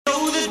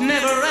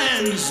never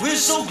ends. We're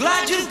so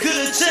glad you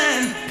could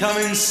attend. Come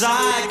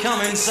inside, come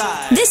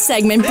inside. This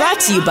segment brought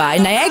to you by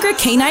Niagara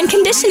Canine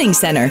Conditioning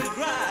Center.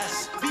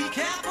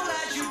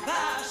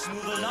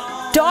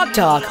 Dog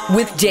Talk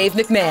with Dave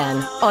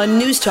McMahon on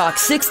News Talk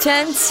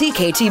 610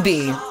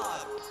 CKTB.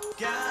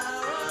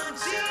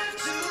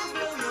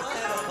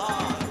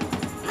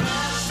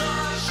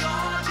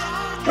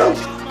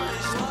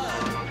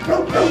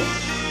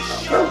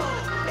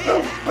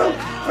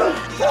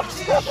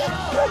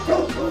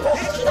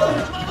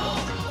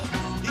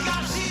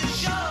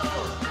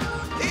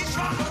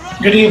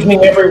 Good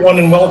evening, everyone,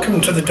 and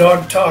welcome to the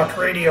Dog Talk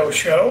radio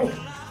show.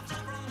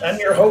 I'm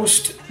your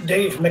host,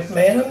 Dave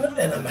McMahon,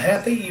 and I'm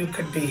happy you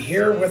could be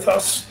here with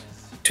us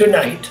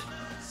tonight.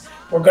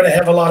 We're going to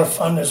have a lot of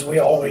fun, as we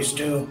always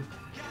do.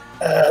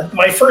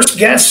 My first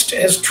guest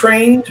has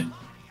trained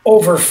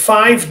over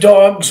 5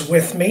 dogs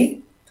with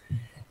me.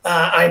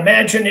 I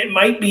imagine it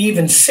might be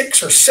even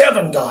 6 or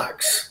 7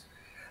 dogs.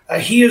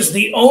 He is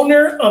the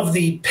owner of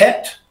the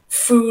Pet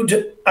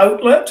Food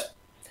Outlet,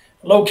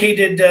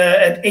 located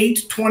at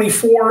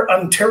 824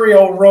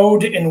 Ontario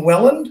Road in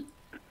Welland.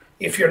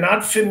 If you're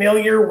not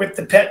familiar with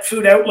the Pet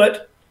Food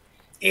Outlet,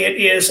 it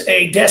is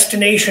a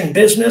destination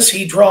business.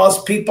 He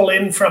draws people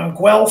in from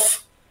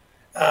Guelph,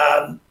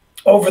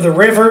 over the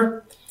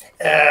river,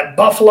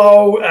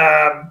 Buffalo,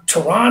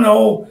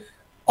 Toronto,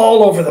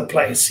 all over the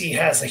place. He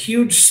has a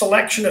huge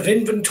selection of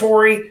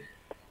inventory.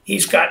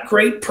 He's got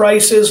great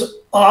prices.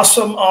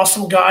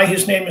 Awesome guy.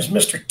 His name is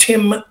Mr.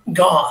 Tim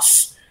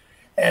Goss.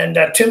 And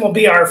Tim will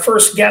be our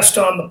first guest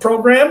on the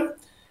program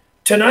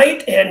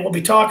tonight, and we'll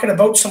be talking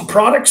about some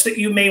products that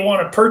you may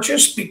want to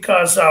purchase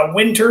because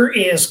winter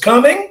is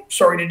coming.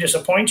 Sorry to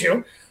disappoint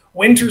you.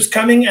 Winter's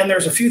coming, and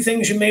there's a few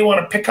things you may want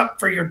to pick up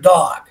for your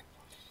dog.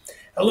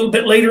 A little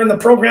bit later in the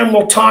program,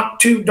 we'll talk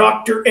to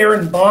Dr.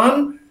 Aaron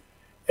Bond.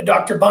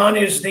 Dr. Bond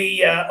is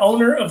the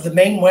owner of the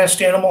Maine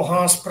West Animal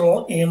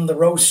Hospital in the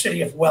Rose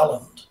City of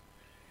Welland.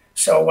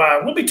 So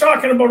we'll be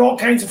talking about all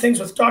kinds of things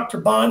with Dr.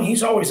 Bond.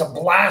 He's always a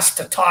blast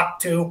to talk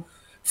to,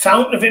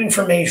 fountain of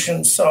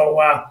information. So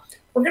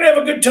we're going to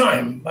have a good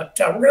time. But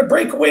we're going to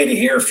break away to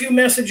hear a few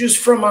messages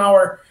from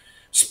our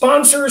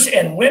sponsors.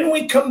 And when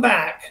we come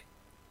back,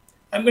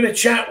 I'm going to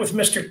chat with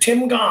Mr.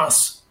 Tim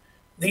Goss,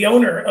 the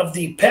owner of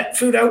the Pet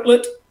Food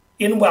Outlet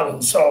in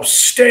Welland. So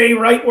stay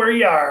right where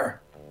you are.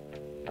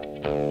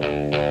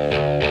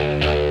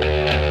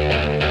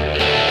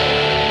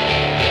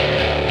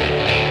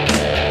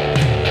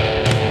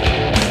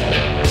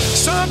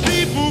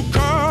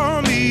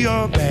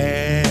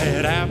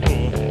 Bad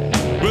apple.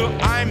 Well,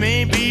 I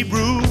may be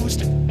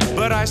bruised,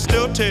 but I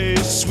still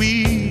taste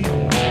sweet.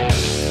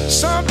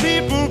 Some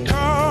people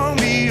call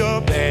me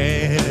a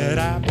bad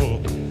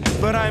apple,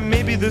 but I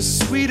may be the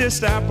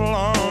sweetest apple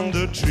on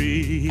the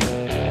tree.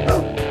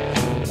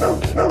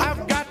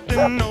 I've got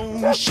the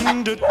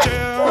notion to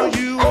tell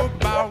you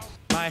about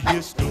my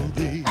history.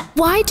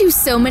 Why do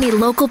so many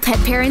local pet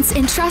parents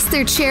entrust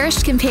their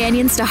cherished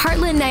companions to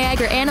Heartland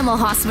Niagara Animal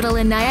Hospital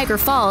in Niagara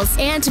Falls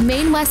and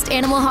Maine West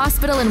Animal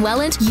Hospital in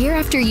Welland year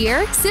after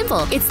year?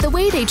 Simple. It's the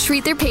way they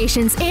treat their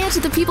patients and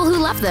the people who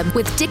love them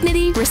with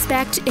dignity,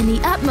 respect, and the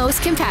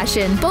utmost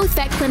compassion. Both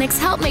vet clinics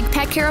help make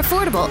pet care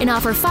affordable and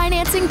offer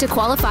financing to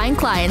qualifying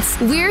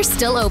clients. We're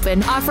still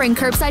open, offering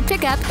curbside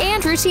pickup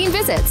and routine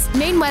visits.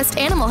 Maine West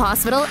Animal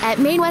Hospital at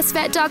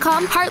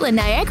mainwestvet.com, Heartland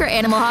Niagara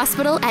Animal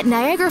Hospital at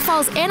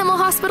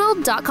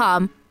niagarafallsanimalhospital.com.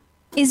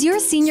 Is your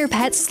senior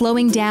pet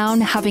slowing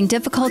down, having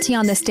difficulty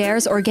on the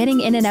stairs, or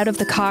getting in and out of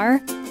the car?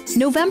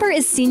 November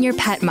is Senior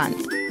Pet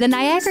Month. The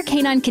Niagara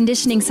Canine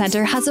Conditioning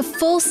Center has a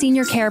full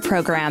senior care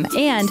program,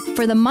 and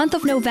for the month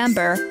of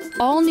November,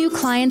 all new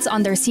clients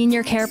on their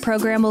senior care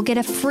program will get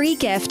a free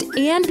gift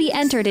and be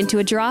entered into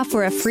a draw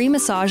for a free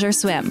massage or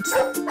swim.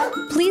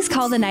 Please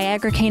call the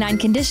Niagara Canine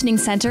Conditioning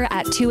Center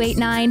at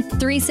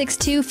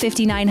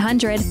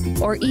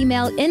 289-362-5900 or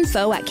email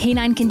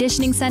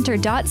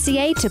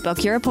info@canineconditioningcenter.ca to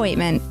book your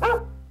appointment.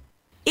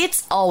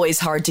 It's always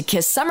hard to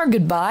kiss summer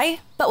goodbye,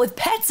 but with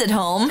pets at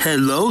home...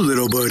 Hello,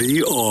 little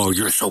buddy. Oh,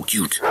 you're so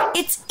cute.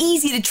 It's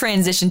easy to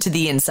transition to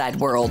the inside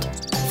world.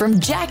 From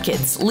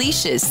jackets,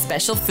 leashes,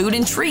 special food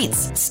and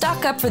treats,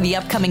 stock up for the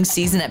upcoming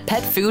season at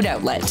Pet Food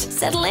Outlet.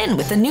 Settle in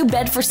with a new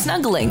bed for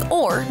snuggling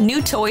or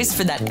new toys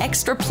for that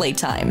extra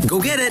playtime. Go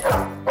get it.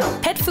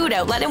 Pet Food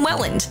Outlet in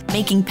Welland,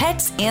 making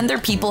pets and their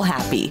people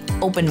happy.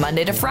 Open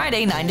Monday to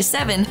Friday, 9 to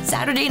 7,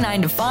 Saturday,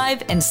 9 to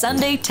 5, and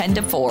Sunday, 10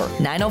 to 4.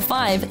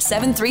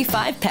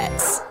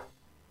 905-735-PETS.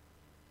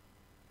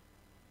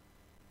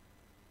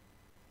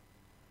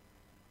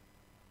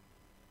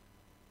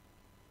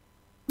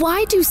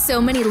 Why do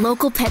so many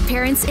local pet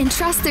parents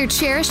entrust their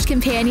cherished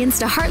companions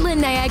to Heartland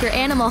Niagara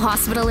Animal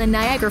Hospital in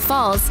Niagara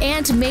Falls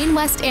and Maine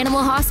West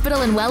Animal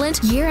Hospital in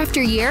Welland year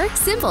after year?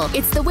 Simple.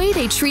 It's the way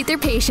they treat their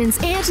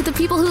patients and the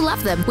people who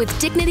love them with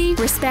dignity,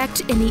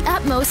 respect, and the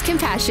utmost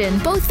compassion.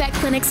 Both vet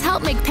clinics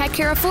help make pet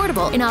care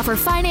affordable and offer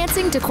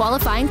financing to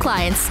qualifying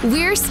clients.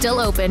 We're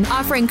still open,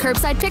 offering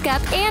curbside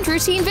pickup and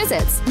routine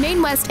visits.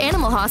 Maine West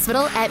Animal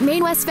Hospital at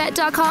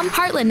mainwestvet.com,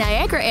 Heartland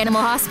Niagara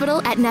Animal Hospital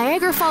at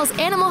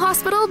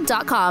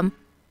niagarafallsanimalhospital.com. newstalk610.com.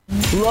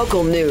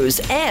 Local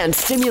news and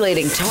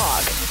stimulating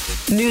talk.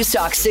 News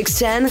Talk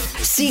 610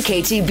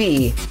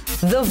 CKTB,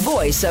 the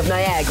voice of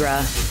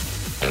Niagara.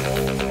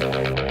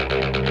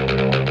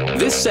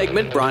 This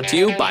segment brought to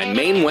you by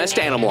Maine West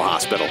Animal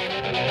Hospital.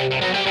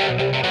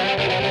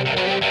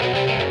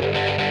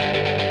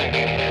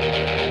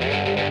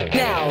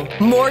 Now,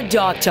 more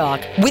Dog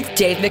Talk with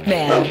Dave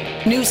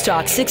McMahon. News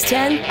Talk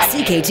 610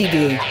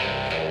 CKTB.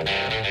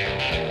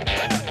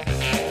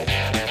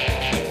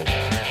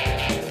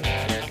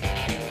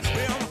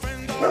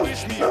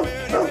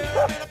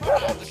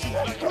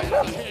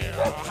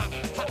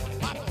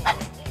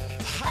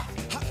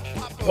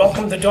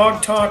 Welcome to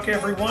Dog Talk,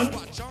 everyone.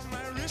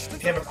 If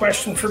you have a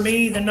question for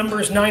me, the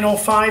number is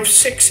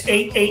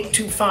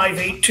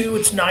 905-688-2582.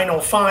 It's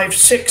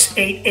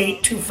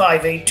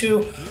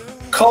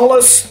 905-688-2582. Call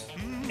us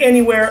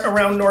anywhere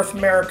around North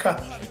America,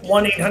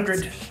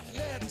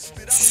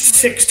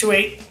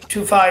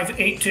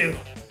 1-800-628-2582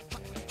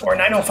 or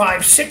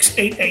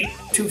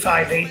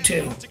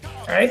 905-688-2582.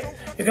 All right?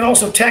 You can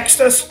also text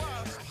us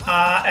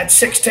at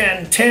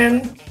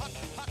 610-10.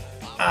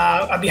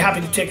 I'd be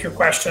happy to take your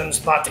questions,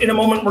 but in a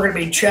moment we're going to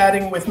be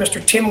chatting with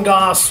Mr. Tim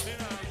Goss.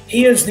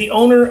 He is the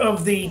owner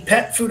of the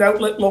pet food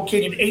outlet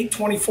located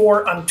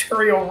 824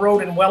 Ontario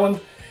Road in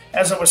Welland.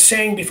 As I was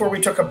saying before we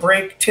took a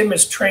break, Tim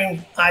has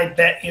trained, I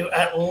bet you,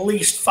 at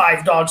least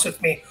 5 dogs with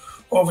me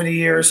over the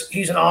years.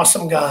 He's an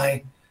awesome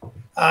guy.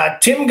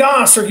 Tim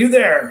Goss, are you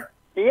there?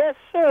 Yes,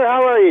 sir.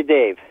 How are you,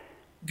 Dave?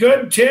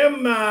 Good,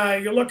 Tim.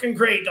 You're looking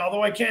great.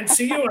 Although I can't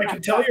see you, I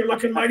can tell you're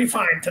looking mighty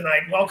fine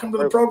tonight. Welcome to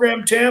the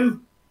program,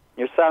 Tim.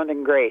 You're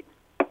sounding great.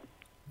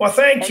 Well,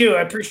 thank you.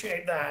 I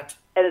appreciate that.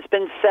 And it's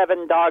been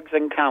 7 dogs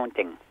and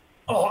counting.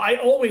 Oh, I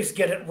always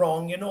get it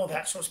wrong. You know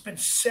that. So it's been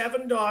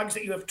 7 dogs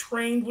that you have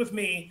trained with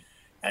me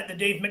at the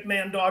Dave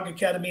McMahon Dog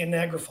Academy in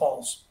Niagara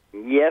Falls.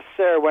 Yes,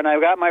 sir. When I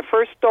got my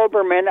first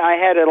Doberman, I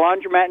had a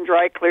laundromat and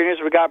dry cleaners.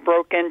 We got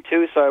broke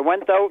into, so I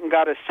went out and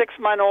got a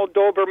 6-month-old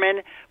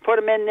Doberman, put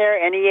him in there,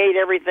 and he ate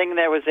everything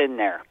that was in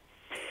there.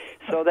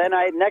 So then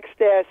next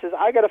day I says,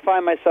 I got to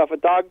find myself a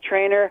dog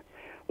trainer.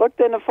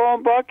 Looked in the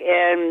phone book,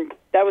 and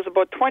that was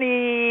about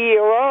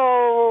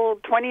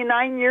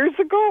 29 years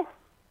ago.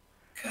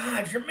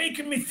 God, you're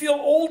making me feel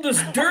old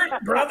as dirt,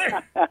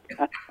 brother.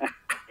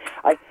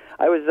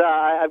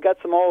 I've got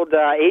some old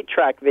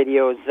 8-track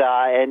videos,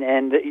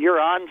 and you're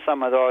on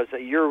some of those.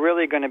 You're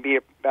really going to be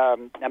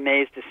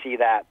amazed to see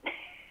that.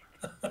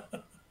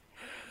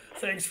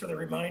 Thanks for the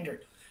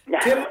reminder.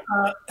 Tim,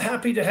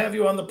 happy to have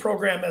you on the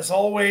program as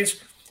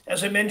always.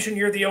 As I mentioned,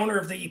 you're the owner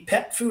of the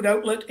pet food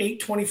outlet,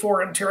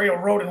 824 Ontario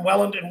Road in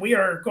Welland, and we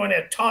are going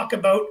to talk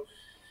about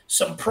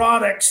some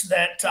products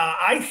that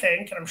I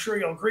think, and I'm sure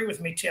you'll agree with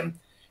me, Tim,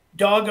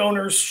 dog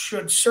owners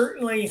should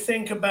certainly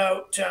think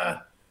about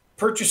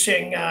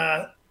purchasing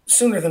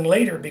sooner than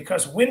later,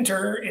 because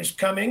winter is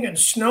coming and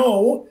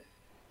snow.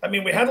 I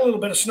mean, we had a little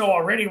bit of snow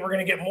already. We're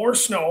going to get more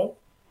snow.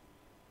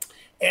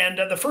 And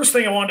the first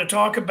thing I wanted to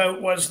talk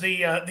about was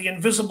the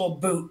Invisible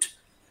Boot.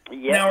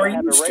 Yes, now, are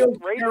you still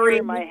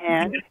carrying my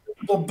hand? The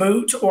Invisible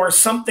Boot or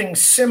something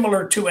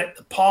similar to it,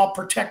 the Paw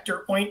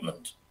Protector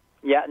ointment?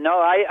 Yeah, no,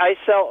 I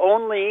sell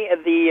only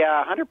the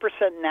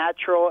 100%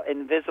 natural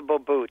Invisible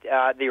Boot,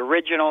 the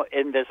original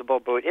Invisible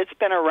Boot. It's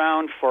been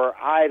around for,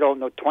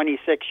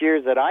 26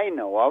 years that I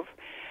know of,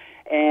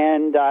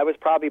 and I was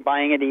probably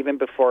buying it even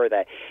before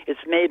that.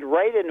 It's made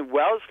right in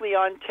Wellesley,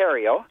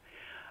 Ontario.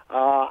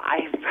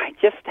 I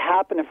just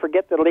happen to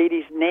forget the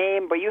lady's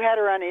name, but you had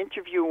her on an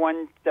interview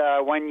one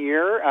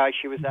year.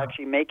 She was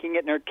actually making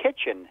it in her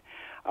kitchen.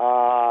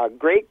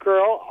 Great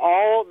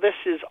girl. This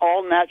is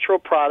all natural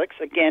products.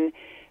 Again,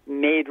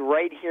 made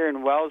right here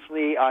in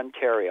Wellesley,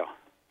 Ontario.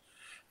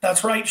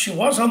 That's right. She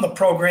was on the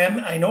program.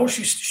 I know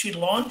she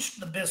launched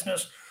the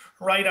business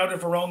right out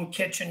of her own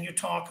kitchen. You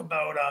talk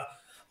about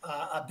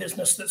a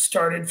business that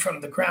started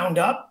from the ground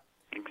up.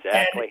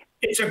 Exactly. And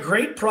it's a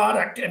great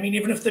product. I mean,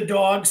 even if the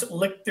dogs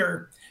lick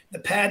the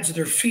pads of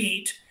their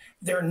feet,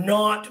 they're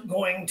not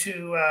going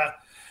to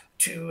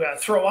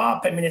throw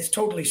up. I mean, it's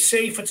totally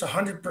safe. It's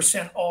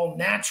 100% all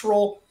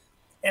natural.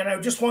 And I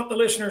just want the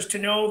listeners to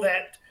know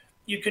that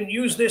you can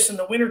use this in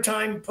the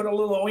wintertime, put a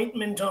little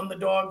ointment on the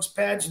dog's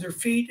pads of their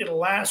feet. It'll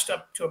last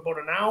up to about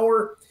an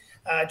hour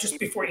just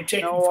before you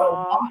take them for a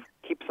walk.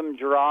 Keeps them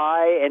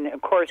dry. And,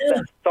 of course,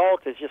 that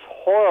salt is just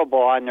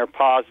horrible on their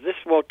paws. This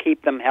will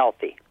keep them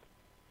healthy.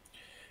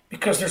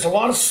 Because there's a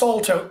lot of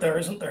salt out there,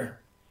 isn't there?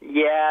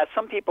 Yeah,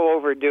 some people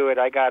overdo it,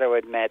 I got to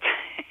admit.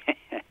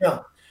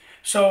 Yeah.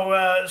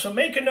 So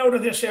make a note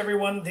of this,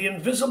 everyone. The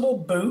Invisible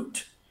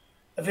Boot,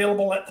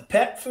 available at the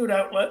pet food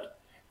outlet,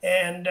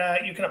 and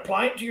you can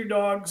apply it to your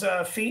dog's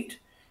feet,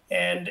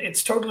 and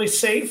it's totally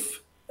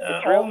safe,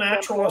 all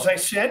natural, simple. As I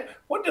said.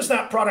 What does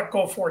that product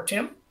go for,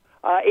 Tim?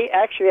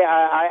 Actually,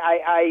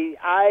 I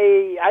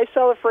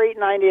sell it for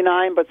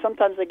 $8.99, but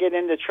sometimes I get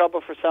into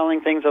trouble for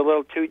selling things a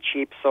little too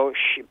cheap. So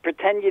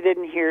pretend you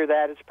didn't hear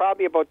that. It's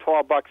probably about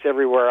 $12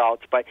 everywhere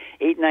else, but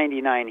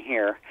 $8.99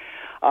 here.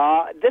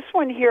 This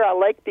one here I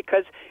like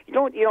because you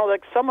don't,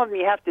 like some of them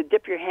you have to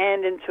dip your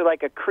hand into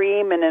like a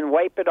cream and then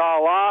wipe it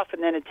all off,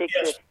 and then it takes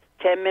you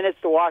 10 minutes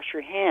to wash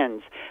your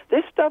hands.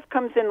 This stuff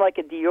comes in like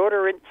a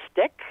deodorant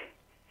stick.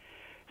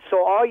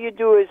 So all you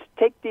do is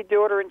take the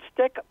deodorant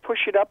stick,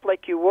 push it up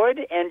like you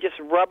would, and just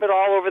rub it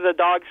all over the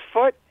dog's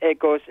foot. It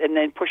goes, and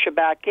then push it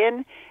back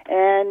in,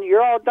 and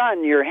you're all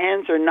done. Your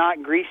hands are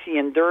not greasy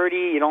and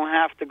dirty. You don't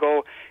have to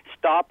go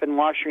stop and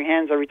wash your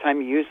hands every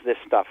time you use this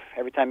stuff,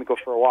 every time you go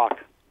for a walk.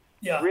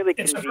 Yeah, really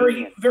it's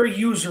convenient. a very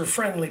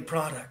user-friendly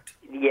product.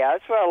 Yeah,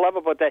 that's what I love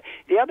about that.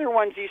 The other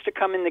ones used to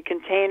come in the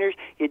containers.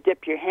 You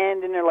dip your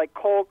hand in there like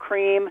cold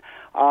cream.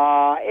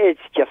 It's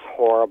just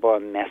horrible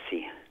and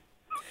messy.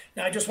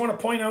 Now, I just want to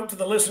point out to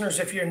the listeners,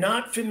 if you're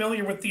not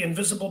familiar with the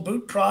Invisible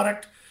Boot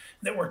product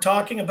that we're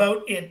talking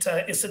about, it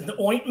is an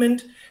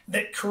ointment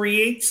that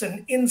creates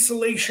an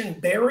insulation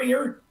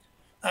barrier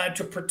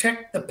to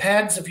protect the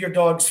pads of your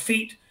dog's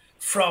feet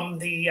from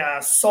the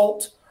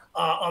salt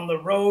on the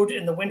road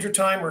in the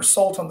wintertime or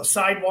salt on the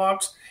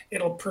sidewalks.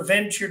 It'll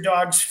prevent your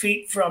dog's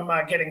feet from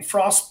getting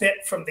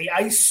frostbite from the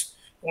ice.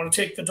 You want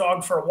to take the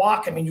dog for a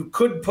walk. I mean, you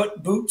could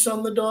put boots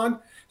on the dog.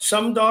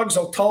 Some dogs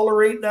will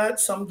tolerate that.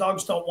 Some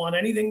dogs don't want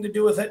anything to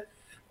do with it.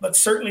 But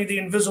certainly the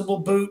Invisible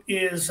Boot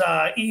is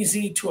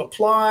easy to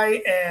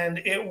apply, and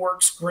it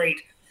works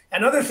great.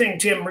 Another thing,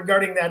 Tim,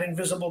 regarding that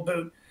Invisible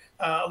Boot,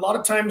 a lot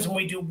of times when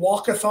we do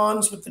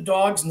walkathons with the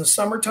dogs in the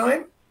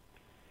summertime,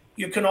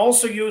 you can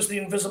also use the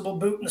Invisible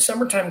Boot in the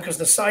summertime because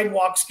the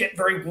sidewalks get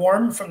very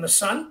warm from the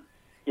sun.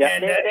 Yeah,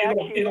 and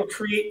it'll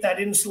create that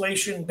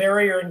insulation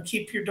barrier and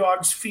keep your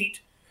dog's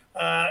feet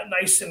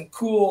nice and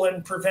cool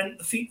and prevent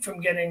the feet from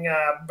getting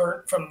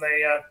burnt from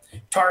the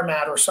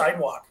tarmac or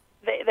sidewalk.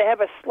 They have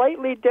a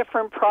slightly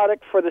different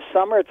product for the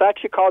summer. It's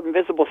actually called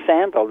Invisible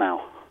Sandal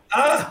now.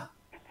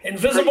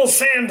 Invisible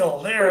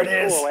Sandal. There it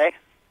is. Cool, eh?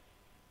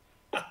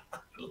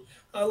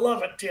 I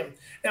love it, Tim.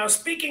 Now,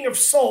 speaking of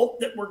salt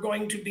that we're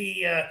going to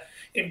be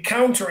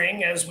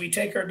encountering as we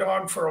take our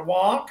dog for a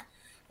walk,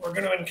 we're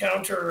going to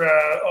encounter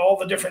all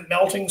the different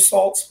melting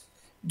salts.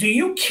 Do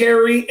you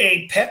carry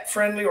a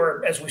pet-friendly,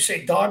 or as we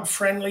say,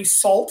 dog-friendly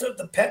salt at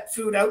the pet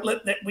food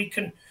outlet that we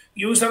can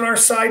use on our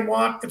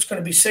sidewalk that's going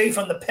to be safe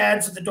on the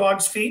pads of the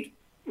dog's feet?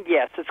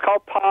 Yes, it's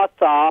called Paw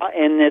Thaw,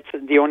 and it's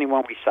the only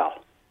one we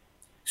sell.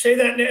 Say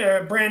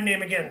that brand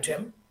name again,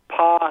 Tim.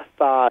 Paw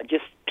Thaw,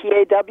 just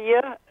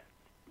P-A-W,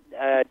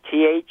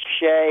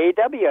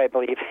 T-H-A-W, I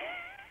believe.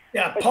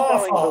 Yeah, Paw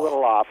Thaw. A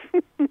little off.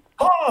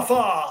 Paw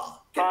Thaw.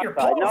 Get your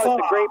Paw Thaw. No,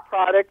 it's a great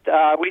product.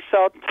 We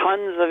sell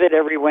tons of it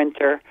every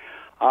winter.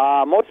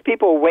 Most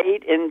people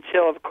wait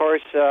until, of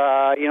course,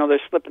 they're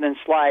slipping and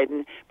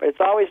sliding, but it's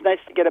always nice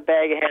to get a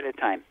bag ahead of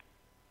time.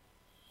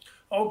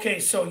 Okay,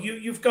 so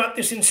you've got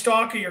this in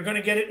stock, or you're going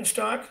to get it in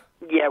stock?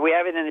 Yeah, we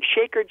have it in a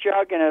shaker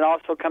jug, and it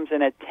also comes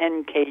in a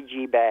 10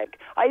 kg bag.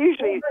 I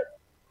usually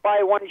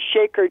buy one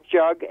shaker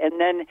jug and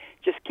then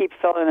just keep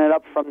filling it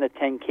up from the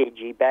 10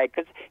 kg bag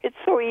because it's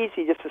so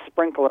easy just to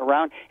sprinkle it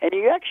around, and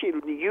you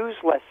actually use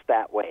less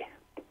that way.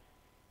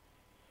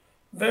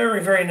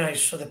 Very, very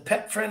nice. So the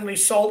pet-friendly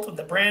salt, and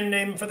the brand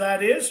name for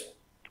that is?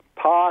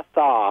 Paw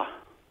Thaw.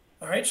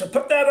 All right, so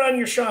put that on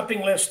your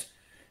shopping list,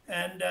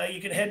 and you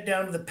can head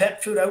down to the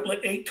Pet Food Outlet,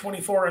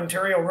 824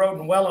 Ontario Road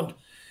in Welland.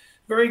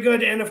 Very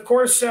good. And, of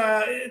course,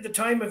 the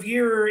time of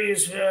year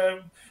is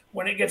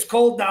when it gets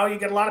cold now, you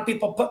get a lot of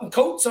people putting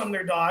coats on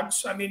their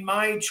dogs. I mean,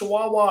 my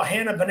Chihuahua,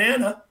 Hannah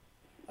Banana,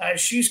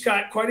 she's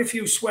got quite a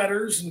few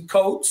sweaters and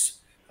coats.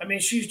 I mean,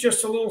 she's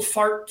just a little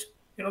fart,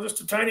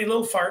 just a tiny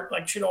little fart,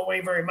 like she don't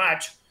weigh very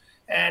much.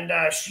 And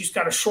she's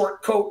got a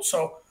short coat.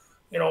 So,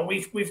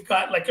 we've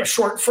got like a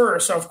short fur.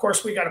 So, of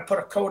course, we got to put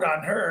a coat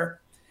on her.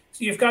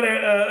 So you've got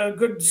a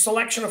good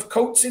selection of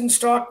coats in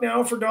stock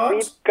now for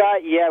dogs?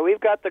 We've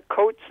got the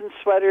coats and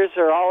sweaters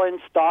are all in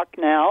stock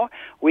now.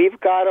 We've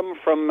got them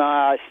from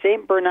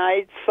St.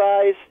 Bernard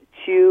size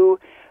to,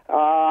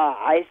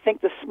 I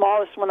think the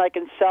smallest one I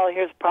can sell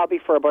here is probably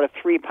for about a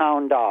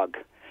 3-pound dog.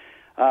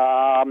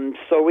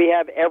 So we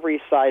have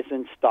every size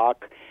in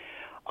stock.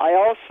 I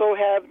also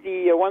have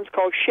the ones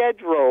called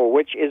Shedro,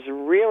 which is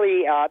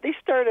really, they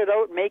started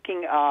out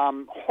making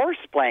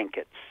horse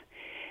blankets.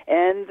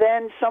 And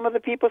then some of the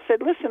people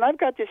said, listen, I've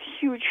got this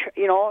huge,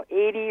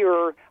 80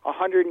 or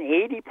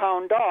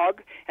 180-pound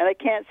dog, and I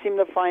can't seem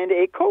to find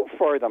a coat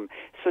for them.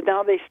 So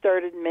now they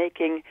started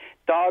making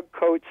dog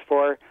coats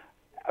for,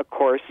 of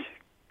course,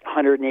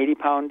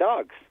 180-pound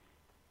dogs.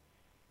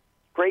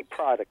 Great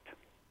product.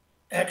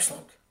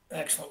 Excellent,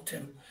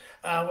 Tim.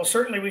 Well,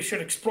 certainly we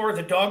should explore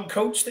the dog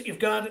coats that you've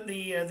got at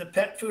the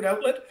pet food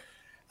outlet.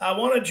 I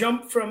want to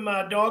jump from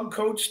dog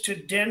coats to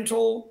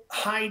dental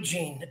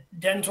hygiene,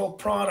 dental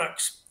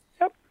products.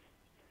 Yep.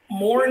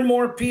 More and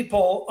more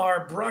people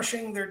are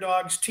brushing their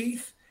dog's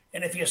teeth,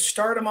 and if you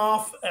start them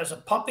off as a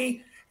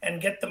puppy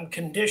and get them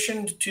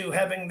conditioned to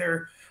having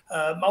their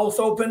mouth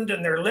opened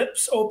and their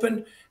lips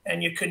opened,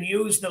 and you can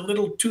use the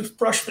little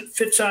toothbrush that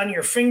fits on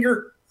your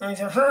finger, and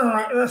you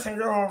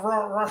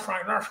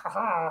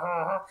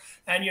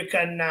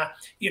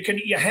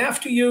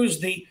have to use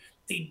the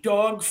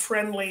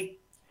dog-friendly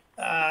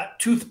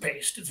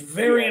toothpaste. It's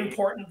very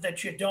important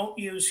that you don't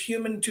use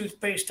human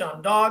toothpaste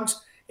on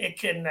dogs. It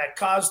can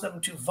cause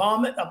them to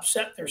vomit,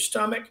 upset their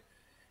stomach.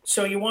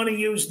 So you want to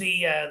use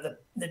the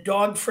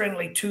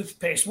dog-friendly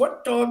toothpaste.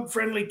 What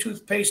dog-friendly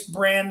toothpaste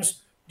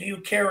brands do you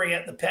carry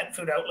at the pet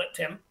food outlet,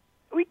 Tim?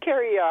 We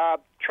carry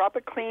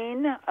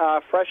Tropiclean,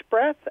 Fresh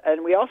Breath,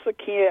 and we also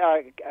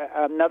carry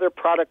another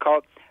product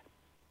called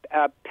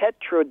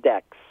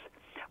Petrodex.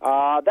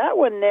 That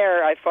one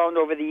there, I found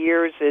over the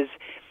years, is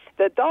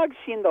the dogs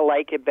seem to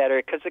like it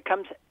better because it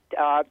comes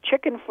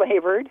chicken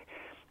flavored,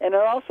 and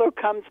it also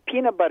comes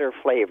peanut butter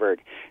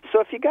flavored. So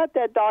if you got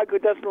that dog who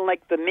doesn't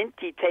like the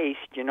minty taste,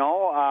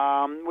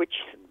 which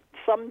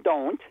some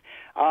don't,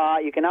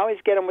 you can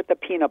always get them with the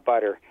peanut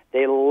butter.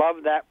 They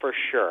love that for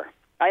sure.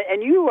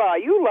 And you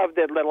loved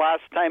it the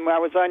last time I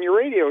was on your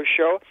radio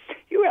show.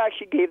 You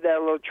actually gave that a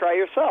little try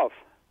yourself.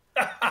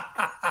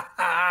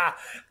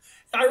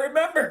 I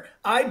remember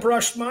I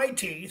brushed my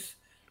teeth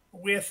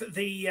with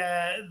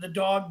the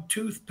dog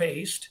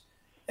toothpaste,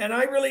 and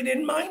I really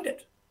didn't mind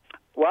it.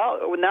 Well,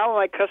 now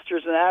my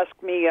customers ask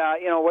me,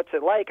 what's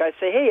it like? I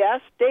say, hey,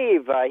 ask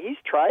Dave. He's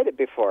tried it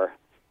before.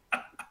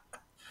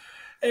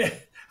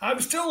 I'm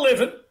still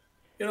living.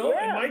 And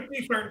my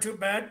teeth aren't too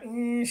bad.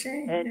 And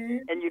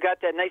you got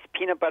that nice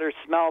peanut butter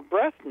smell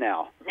breath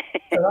now.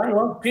 And I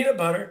love peanut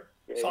butter,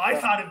 so I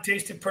thought it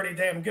tasted pretty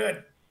damn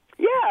good.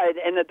 Yeah,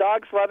 and the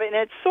dogs love it, and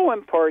it's so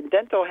important.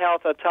 Dental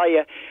health, I'll tell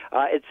you,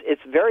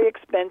 it's very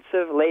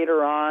expensive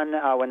later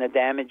on when the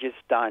damage is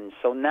done.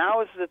 So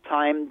now is the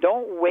time.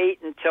 Don't wait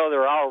until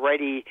they're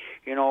already,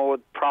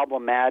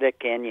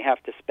 problematic, and you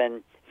have to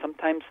spend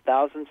sometimes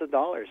thousands of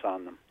dollars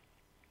on them.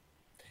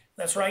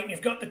 That's right. And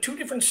you've got the two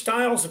different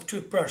styles of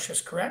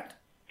toothbrushes, correct?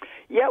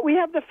 Yeah, we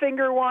have the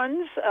finger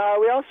ones.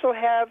 We also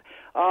have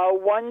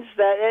ones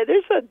that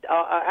there's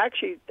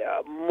actually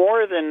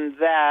more than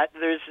that.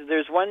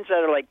 There's ones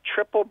that are like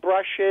triple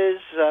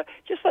brushes,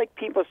 just like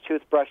people's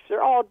toothbrushes.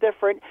 They're all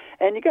different,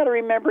 and you got to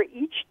remember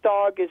each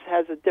dog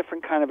has a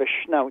different kind of a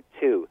snout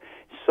too.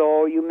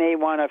 So you may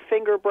want a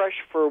finger brush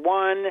for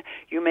one.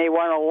 You may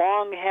want a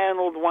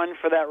long-handled one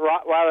for that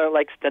Rottweiler that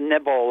likes to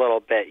nibble a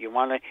little bit. You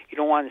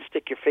don't want to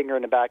stick your finger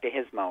in the back of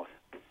his mouth.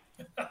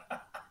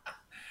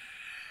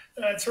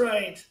 That's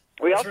right.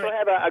 We also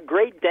have a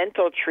great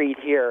dental treat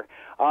here.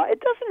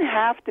 It doesn't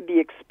have to be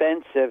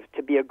expensive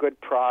to be a good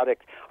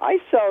product. I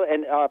sell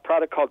a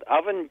product called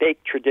Oven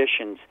Baked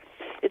Traditions.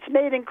 It's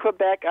made in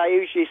Quebec. I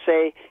usually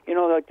say,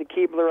 like the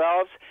Keebler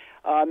elves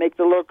make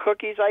the little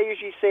cookies. I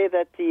usually say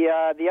that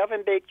the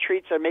oven baked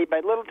treats are made by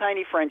little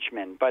tiny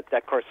Frenchmen, but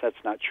of course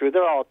that's not true.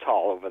 They're all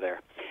tall over there.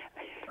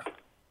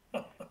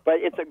 But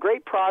it's a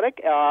great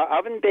product.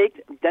 Oven baked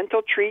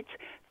dental treats,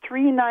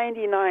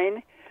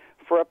 $3.99.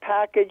 for a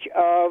package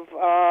of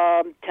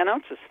 10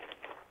 ounces.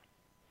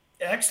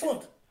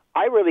 Excellent.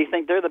 I really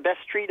think they're the best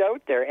treat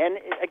out there. And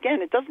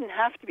again, it doesn't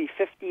have to be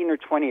 $15 or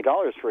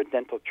 $20 for a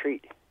dental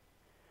treat.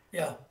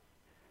 Yeah.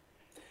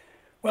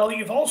 Well,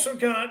 you've also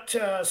got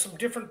some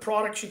different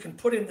products you can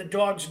put in the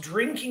dog's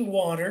drinking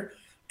water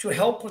to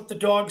help with the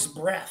dog's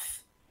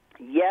breath.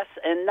 Yes,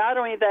 and not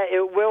only that,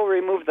 it will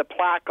remove the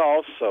plaque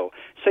also.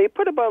 So you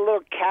put about a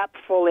little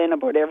capful in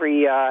about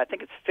every, I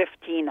think it's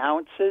 15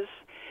 ounces.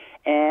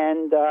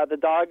 And the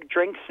dog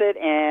drinks it,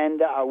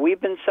 and we've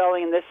been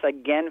selling this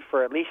again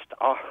for at least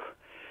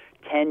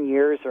 10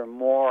 years or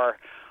more.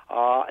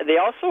 They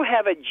also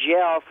have a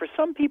gel for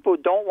some people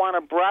who don't want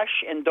to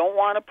brush and don't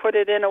want to put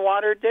it in a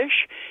water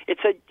dish.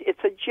 It's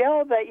a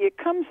gel that it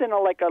comes in a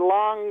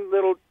long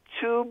little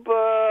tube,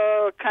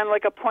 kind of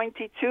like a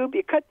pointy tube.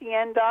 You cut the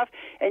end off,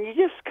 and you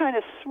just kind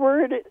of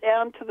swirl it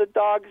down to the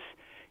dog's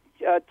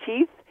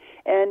teeth,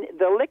 and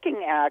the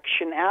licking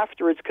action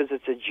afterwards, because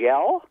it's a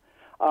gel,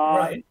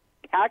 right,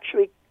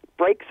 actually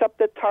breaks up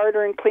the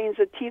tartar and cleans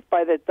the teeth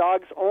by the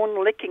dog's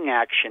own licking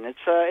action.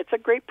 It's a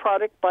great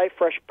product by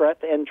Fresh Breath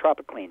and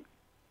Tropiclean.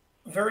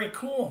 Very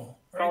cool.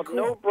 Called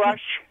No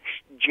Brush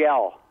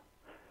Gel.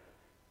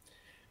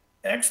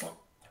 Excellent.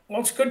 Well,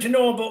 it's good to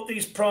know about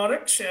these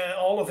products,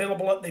 all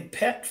available at the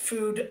Pet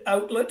Food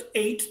Outlet,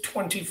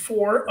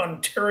 824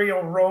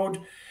 Ontario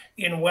Road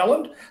in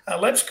Welland.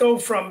 Let's go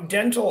from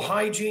dental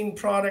hygiene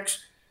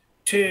products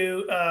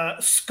to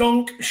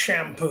skunk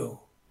shampoo.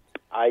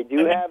 I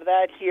do have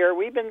that here.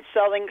 We've been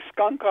selling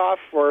Skunk Off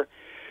for,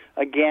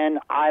 again,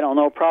 I don't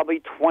know,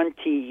 probably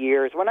 20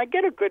 years. When I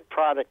get a good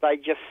product, I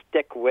just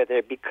stick with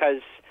it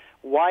because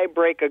why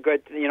break a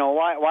good,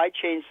 why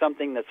change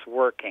something that's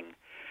working?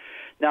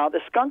 Now, the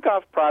Skunk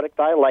Off product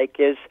I like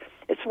is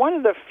it's one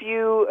of the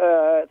few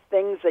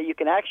things that you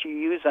can actually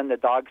use on the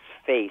dog's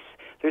face.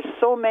 There's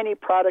so many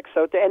products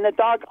out there, and the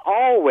dog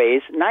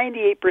always,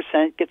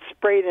 98%, gets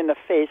sprayed in the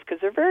face because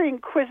they're very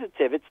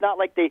inquisitive. It's not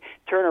like they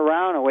turn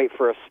around and wait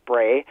for a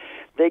spray.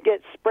 They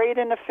get sprayed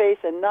in the face,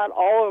 and not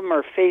all of them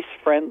are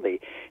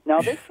face-friendly. Now,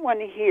 this one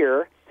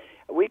here,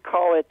 we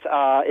call it,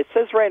 it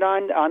says right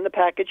on the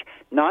package,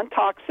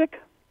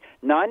 non-toxic,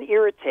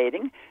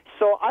 non-irritating,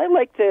 So I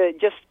like to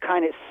just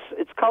kind of,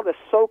 it's called a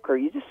soaker.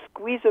 You just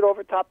squeeze it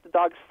over top the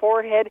dog's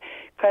forehead,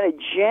 kind of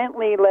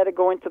gently let it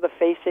go into the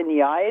face and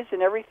the eyes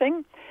and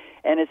everything.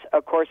 And it's,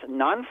 of course,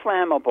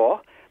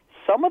 non-flammable.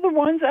 Some of the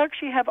ones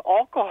actually have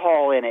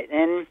alcohol in it,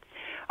 and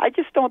I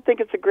just don't think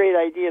it's a great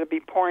idea to be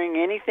pouring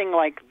anything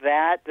like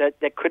that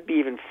could be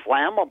even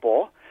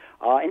flammable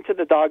into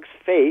the dog's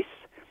face.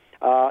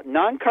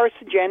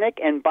 Non-carcinogenic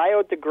and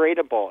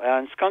biodegradable.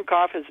 And Skunk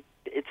Off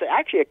it's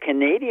actually a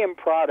Canadian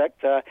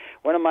product.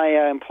 One of my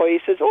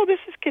employees says, "Oh, this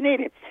is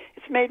Canadian.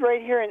 It's made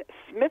right here in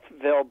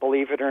Smithville,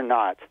 believe it or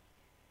not."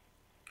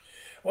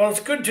 Well,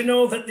 it's good to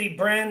know that the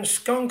brand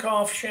Skunk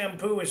Off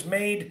shampoo is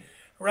made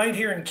right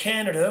here in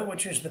Canada,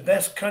 which is the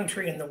best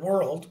country in the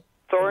world.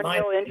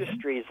 Thornhill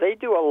Industries. They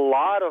do a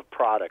lot of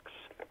products.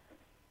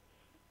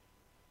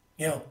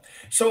 Yeah.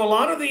 So a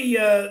lot of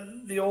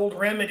the old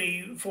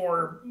remedy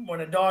for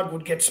when a dog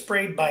would get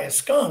sprayed by a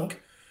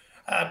skunk,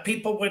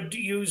 people would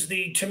use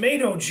the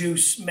tomato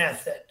juice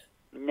method.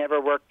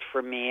 Never worked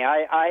for me.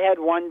 I had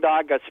one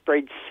dog got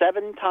sprayed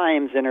 7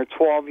 times in her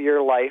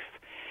 12-year life,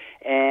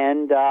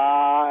 and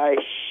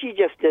she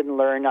just didn't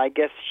learn. I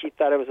guess she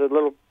thought it was a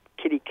little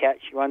kitty cat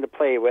she wanted to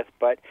play with,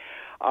 but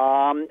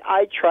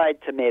I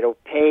tried tomato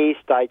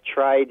paste. I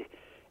tried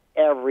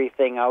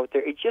everything out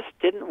there. It just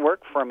didn't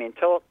work for me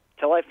until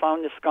I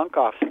found the Skunk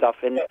Off stuff.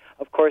 And,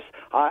 of course,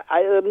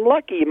 I'm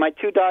lucky. My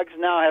 2 dogs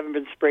now haven't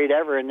been sprayed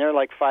ever, and they're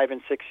like 5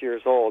 and 6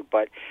 years old.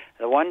 But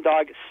the one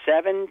dog,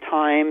 7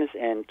 times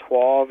in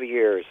 12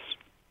 years.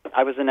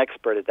 I was an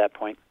expert at that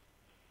point.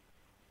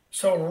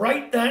 So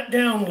write that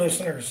down,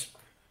 listeners.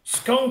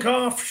 Skunk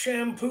Off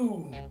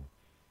shampoo.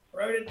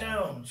 Write it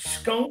down.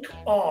 Skunk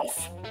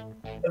Off.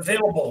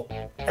 Available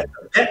at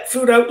the Pet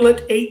Food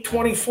Outlet,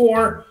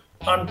 824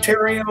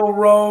 Ontario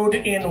Road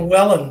in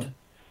Welland.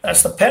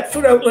 That's the Pet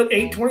Food Outlet,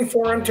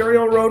 824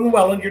 Ontario Road in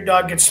Welland. Your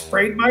dog gets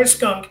sprayed by a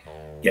skunk.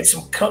 Get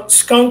some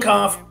Skunk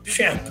Off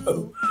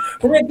shampoo.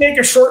 We're going to take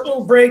a short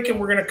little break, and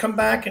we're going to come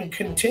back and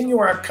continue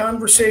our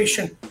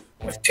conversation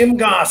with Tim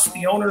Goss,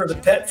 the owner of the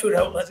Pet Food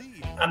Outlet.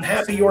 I'm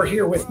happy you're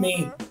here with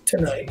me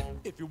tonight.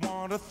 If you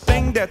want a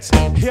thing that's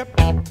hip,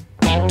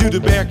 do the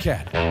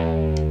Bearcat.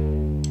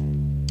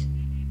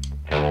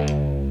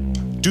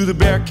 Do the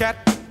Bearcat.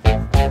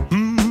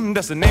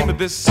 That's the name of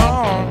this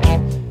song.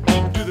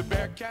 Do the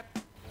Bearcat.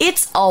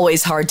 It's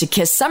always hard to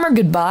kiss summer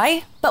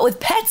goodbye, but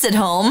with pets at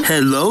home...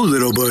 Hello,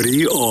 little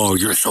buddy. Oh,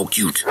 you're so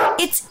cute.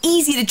 It's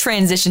easy to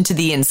transition to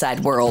the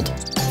inside world.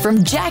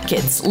 From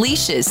jackets,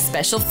 leashes,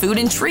 special food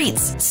and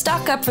treats,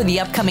 stock up for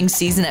the upcoming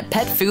season at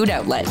Pet Food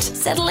Outlet.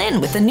 Settle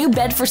in with a new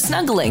bed for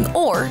snuggling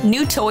or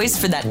new toys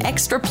for that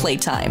extra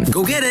playtime.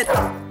 Go get it.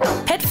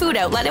 Pet Food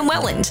Outlet in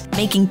Welland,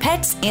 making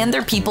pets and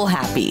their people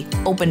happy.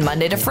 Open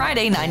Monday to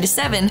Friday, 9 to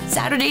 7,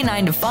 Saturday,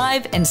 9 to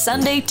 5, and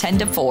Sunday, 10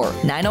 to 4.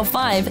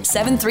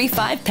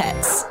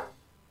 905-735-PETS.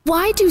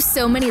 Why do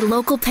so many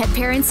local pet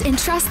parents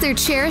entrust their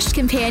cherished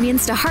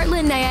companions to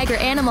Heartland Niagara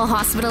Animal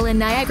Hospital in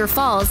Niagara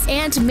Falls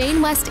and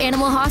Maine West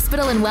Animal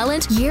Hospital in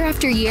Welland year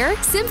after year?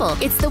 Simple.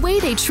 It's the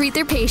way they treat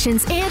their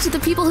patients and the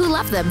people who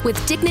love them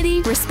with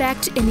dignity,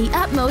 respect, and the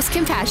utmost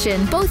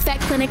compassion. Both vet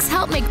clinics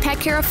help make pet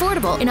care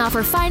affordable and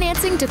offer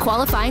financing to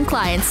qualifying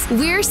clients.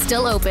 We're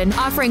still open,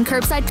 offering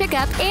curbside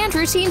pickup and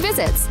routine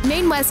visits.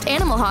 Maine West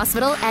Animal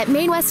Hospital at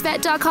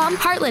mainwestvet.com,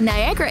 Heartland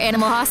Niagara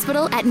Animal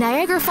Hospital at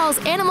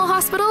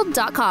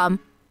niagarafallsanimalhospital.com.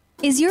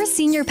 Is your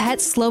senior pet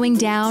slowing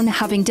down,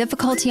 having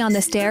difficulty on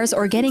the stairs,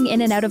 or getting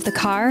in and out of the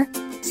car?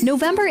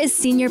 November is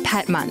Senior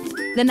Pet Month.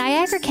 The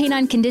Niagara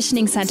Canine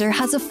Conditioning Center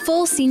has a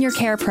full senior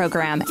care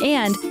program,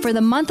 and for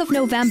the month of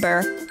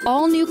November,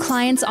 all new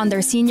clients on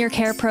their senior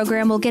care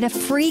program will get a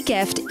free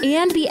gift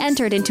and be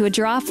entered into a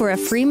draw for a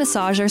free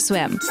massage or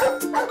swim.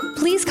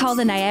 Please call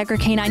the Niagara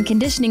Canine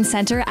Conditioning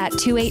Center at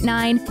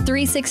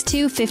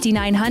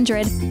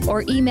 289-362-5900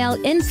 or email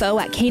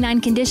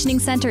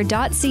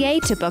info@canineconditioningcenter.ca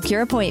to book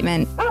your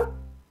appointment.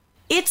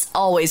 It's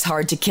always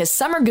hard to kiss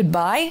summer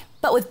goodbye,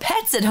 but with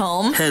pets at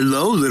home...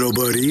 Hello, little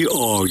buddy.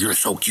 Oh, you're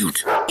so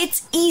cute.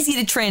 It's easy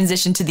to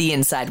transition to the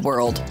inside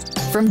world.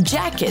 From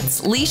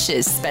jackets,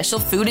 leashes, special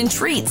food and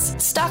treats,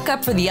 stock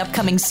up for the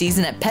upcoming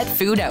season at Pet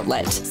Food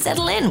Outlet.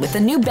 Settle in with a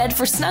new bed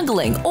for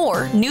snuggling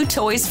or new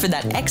toys for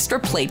that extra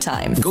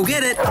playtime. Go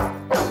get it.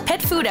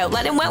 Pet Food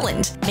Outlet in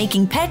Welland,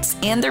 making pets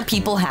and their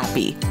people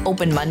happy.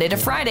 Open Monday to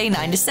Friday,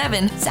 9 to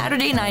 7,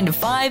 Saturday, 9 to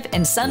 5,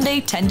 and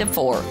Sunday, 10 to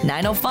 4.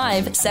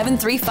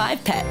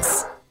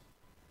 905-735-PETS.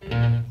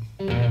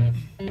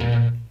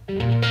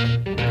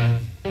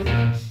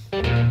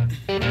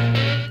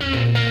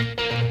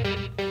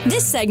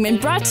 This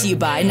segment brought to you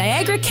by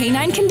Niagara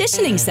Canine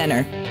Conditioning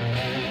Center.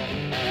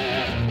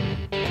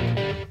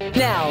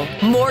 Now,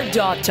 more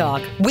Dog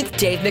Talk with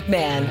Dave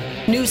McMahon.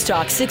 News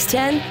Talk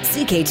 610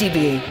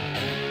 CKTB.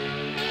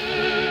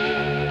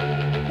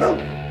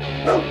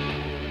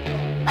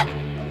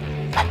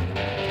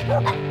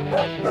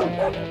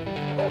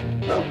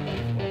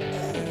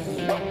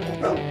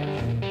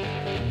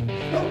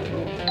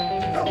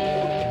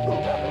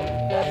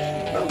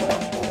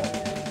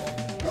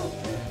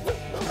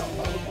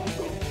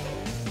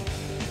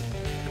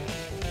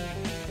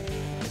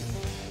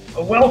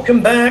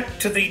 Welcome back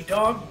to the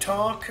Dog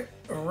Talk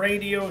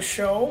radio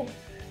show.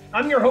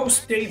 I'm your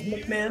host, Dave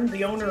McMahon,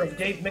 the owner of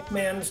Dave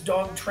McMahon's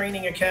Dog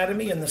Training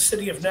Academy in the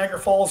city of Niagara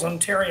Falls,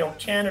 Ontario,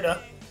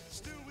 Canada.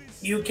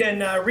 You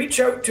can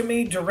reach out to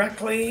me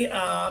directly.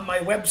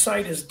 My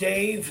website is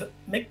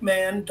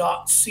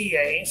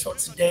davemcmahon.ca. So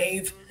it's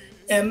Dave,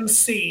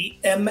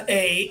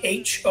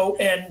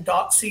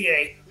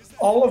 McMahon.ca.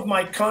 All of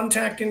my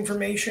contact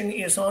information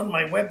is on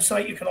my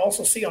website. You can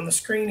also see on the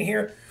screen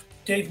here,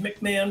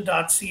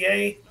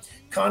 davemcmahon.ca.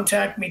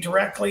 Contact me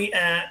directly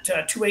at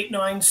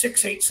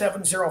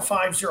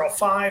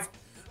 289-687-0505.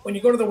 When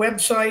you go to the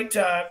website,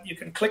 you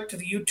can click to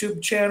the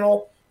YouTube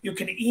channel. You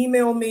can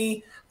email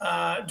me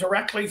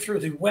directly through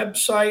the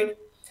website,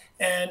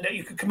 and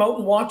you can come out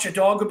and watch a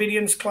dog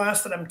obedience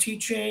class that I'm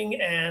teaching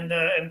and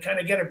kind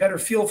of get a better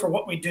feel for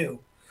what we do.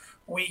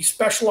 We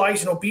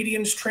specialize in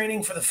obedience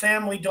training for the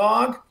family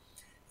dog,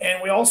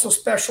 and we also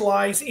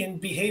specialize in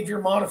behavior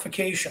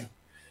modification.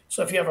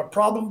 So if you have a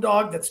problem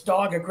dog that's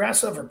dog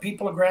aggressive or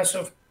people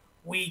aggressive,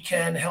 we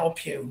can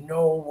help you.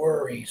 No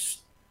worries.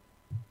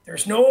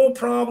 There's no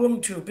problem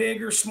too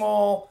big or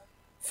small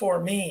for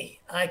me.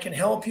 I can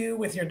help you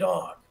with your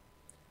dog.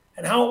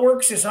 And how it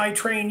works is I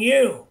train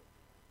you.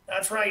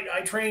 That's right. I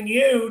train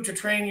you to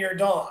train your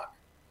dog.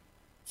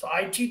 So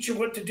I teach you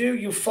what to do.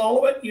 You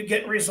follow it, you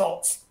get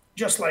results.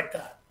 Just like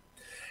that.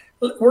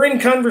 We're in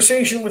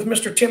conversation with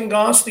Mr. Tim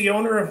Goss, the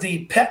owner of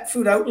the Pet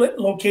Food Outlet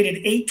located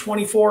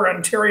 824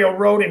 Ontario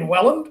Road in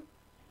Welland.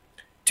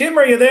 Tim,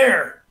 are you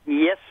there?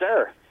 Yes,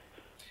 sir.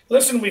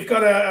 Listen, we've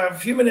got a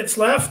few minutes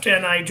left,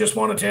 and I just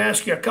wanted to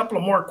ask you a couple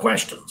of more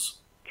questions.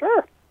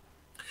 Sure.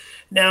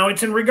 Now,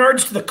 it's in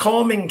regards to the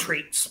calming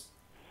treats.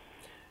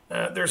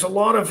 There's a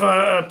lot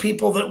of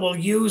people that will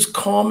use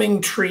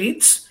calming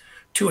treats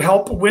to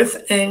help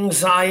with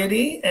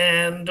anxiety,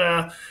 and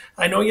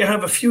I know you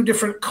have a few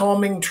different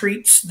calming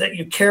treats that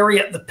you carry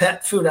at the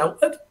Pet Food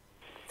Outlet.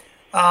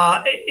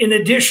 In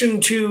addition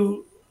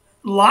to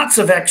lots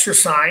of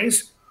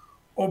exercise,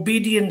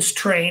 obedience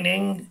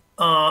training,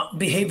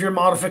 behavior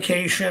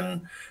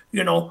modification,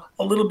 a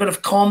little bit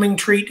of calming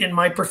treat, in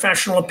my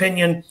professional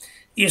opinion,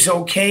 is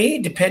okay,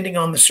 depending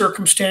on the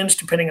circumstance,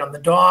 depending on the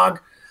dog.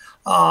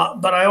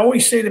 But I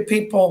always say to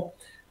people,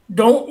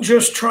 don't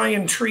just try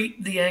and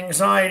treat the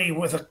anxiety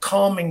with a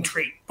calming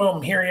treat.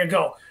 Boom, here you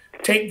go.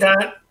 Take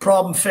that,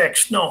 problem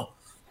fixed. No,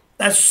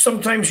 that's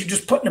sometimes you're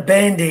just putting a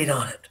Band-Aid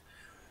on it.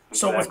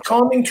 So with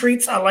calming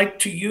treats, I like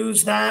to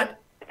use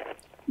that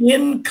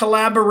in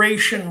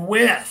collaboration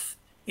with,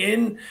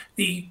 in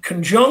the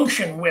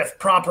conjunction with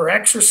proper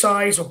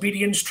exercise,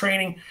 obedience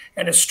training,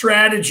 and a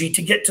strategy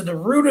to get to the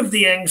root of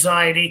the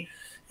anxiety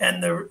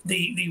and the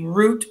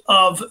root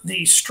of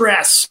the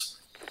stress.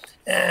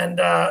 And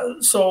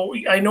so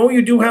I know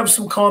you do have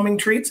some calming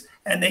treats,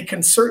 and they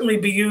can certainly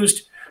be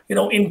used,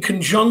 in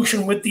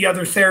conjunction with the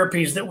other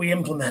therapies that we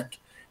implement.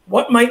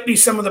 What might be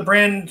some of the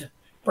brands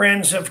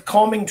of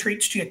calming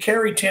treats do you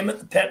carry, Tim, at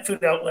the Pet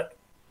Food Outlet?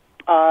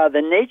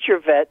 The Nature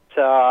Vet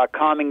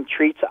calming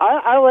treats,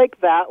 I like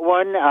that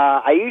one.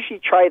 I usually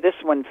try this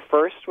one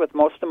first with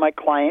most of my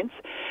clients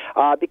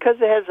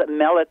because it has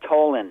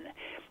melatonin.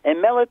 And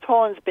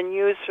melatonin's been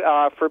used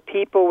for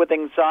people with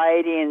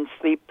anxiety and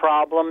sleep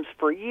problems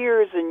for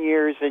years and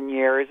years and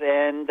years,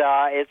 and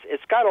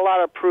it's got a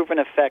lot of proven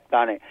effect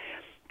on it.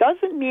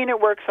 Doesn't mean it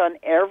works on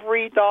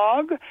every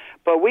dog,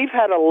 but we've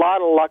had a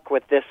lot of luck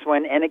with this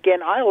one. And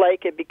again, I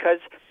like it because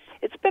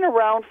it's been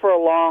around for a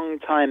long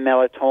time,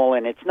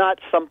 melatonin. It's not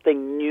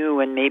something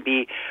new and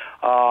maybe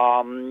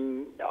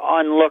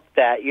unlooked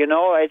at.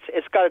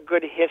 It's got a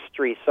good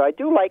history, so I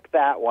do like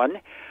that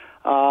one.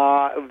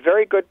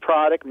 Very good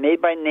product, made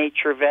by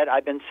Nature Vet.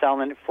 I've been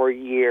selling it for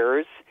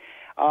years.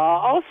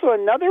 Also,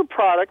 another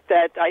product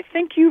that I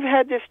think you've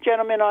had this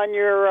gentleman on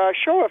your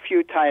show a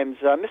few times,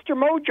 Mr.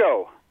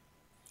 Mojo.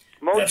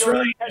 That's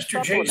right,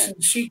 Mr.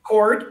 Jason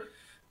Secord,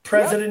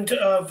 president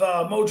of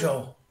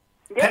Mojo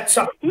Pet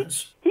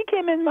Supplements. He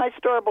came in my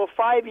store about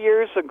 5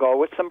 years ago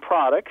with some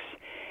products,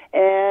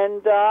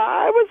 and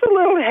I was a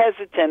little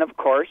hesitant, of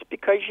course,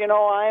 because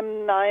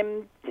I'm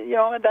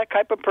that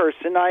type of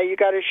person. You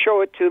got to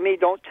show it to me,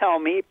 don't tell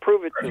me,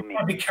 prove it to me.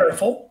 Be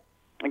careful.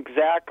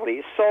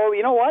 Exactly. So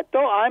you know what,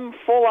 though, I'm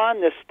full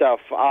on this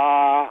stuff.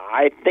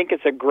 I think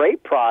it's a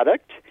great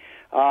product.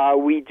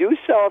 We do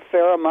sell a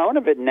fair amount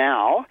of it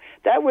now.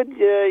 That would,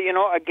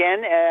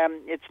 again,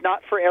 it's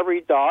not for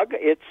every dog.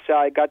 It's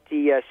got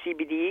the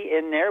CBD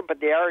in there, but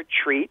they are a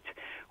treat,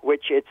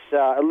 which it's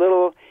a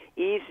little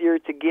easier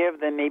to give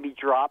than maybe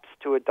drops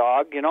to a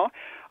dog,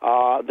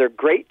 They're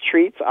great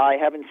treats. I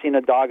haven't seen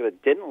a dog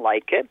that didn't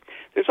like it.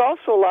 There's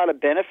also a lot of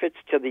benefits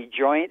to the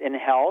joint and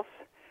health,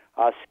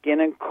 skin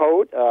and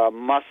coat,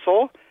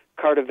 muscle,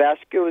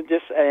 cardiovascular,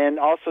 and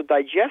also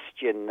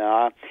digestion.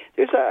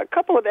 There's a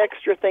couple of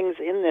extra things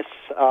in this,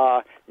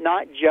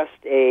 not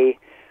just a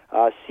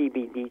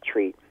CBD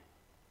treat.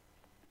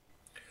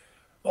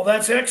 Well,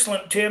 that's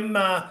excellent, Tim.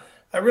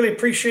 I really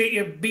appreciate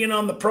you being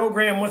on the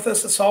program with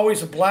us. It's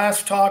always a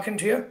blast talking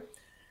to you.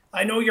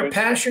 I know you're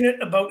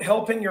passionate about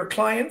helping your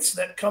clients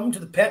that come to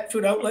the Pet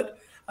Food Outlet.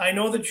 I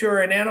know that you're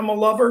an animal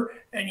lover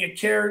and you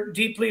care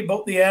deeply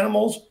about the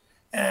animals.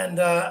 And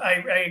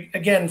I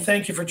again,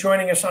 thank you for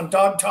joining us on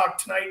Dog Talk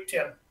tonight,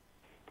 Tim.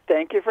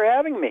 Thank you for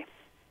having me.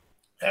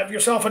 Have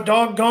yourself a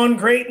doggone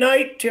great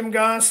night, Tim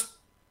Goss.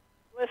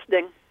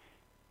 Listening.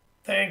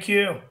 Thank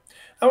you.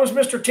 That was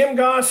Mr. Tim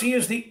Goss. He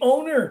is the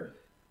owner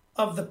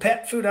of the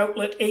pet food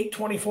outlet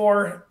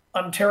 824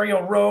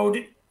 Ontario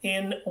Road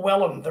in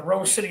Welland, the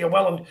Rose City of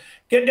Welland.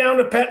 Get down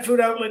to Pet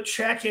Food Outlet,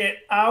 check it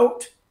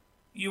out.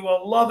 You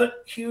will love it.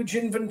 Huge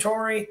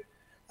inventory,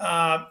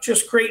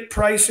 just great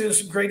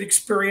prices, great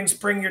experience.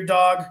 Bring your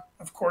dog,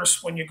 of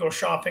course, when you go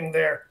shopping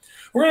there.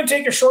 We're going to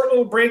take a short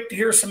little break to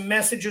hear some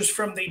messages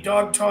from the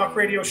Dog Talk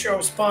Radio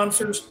Show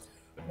sponsors.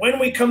 When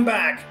we come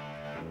back,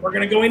 we're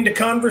going to go into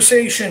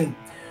conversation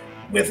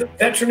with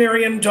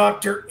veterinarian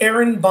Dr.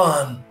 Aaron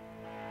Bond,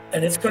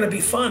 and it's going to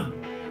be fun.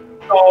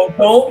 So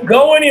don't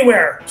go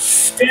anywhere.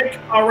 Stick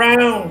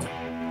around.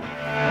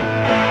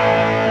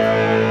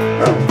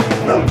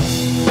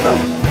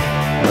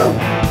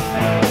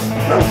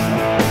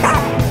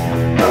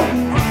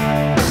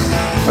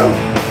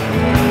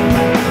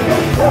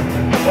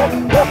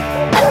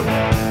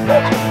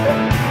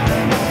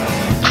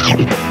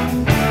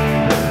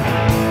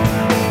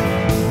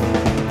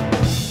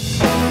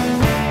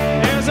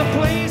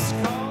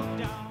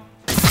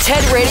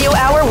 TED Radio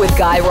Hour with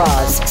Guy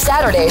Raz.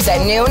 Saturdays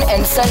at noon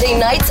and Sunday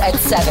nights at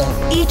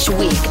 7. Each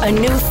week, a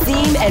new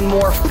theme and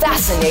more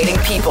fascinating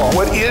people.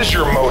 What is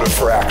your motive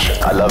for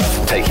action? I love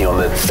taking on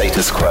the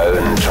status quo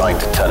and trying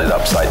to turn it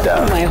upside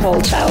down. My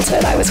whole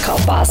childhood, I was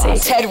called bossy.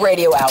 TED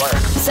Radio Hour.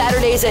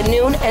 Saturdays at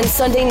noon and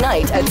Sunday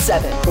night at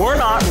 7. We're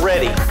not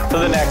ready for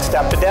the next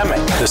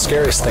epidemic. The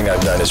scariest thing I've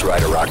done is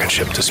ride a rocket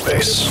ship to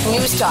space.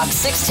 News Talk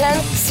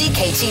 610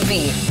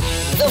 CKTB.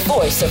 The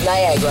voice of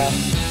Niagara.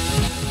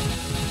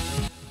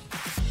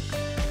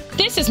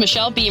 This is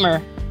Michelle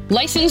Beamer,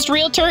 licensed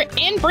realtor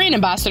and brand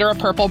ambassador of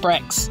Purple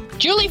Bricks.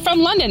 Julie from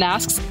London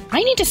asks,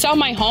 I need to sell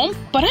my home,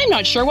 but I'm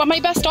not sure what my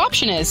best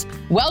option is.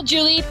 Well,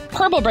 Julie,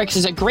 Purple Bricks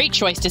is a great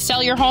choice to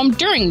sell your home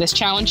during this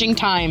challenging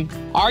time.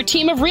 Our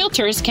team of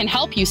realtors can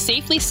help you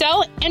safely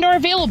sell and are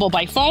available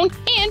by phone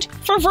and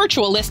for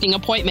virtual listing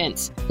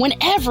appointments. When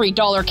every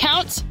dollar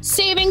counts,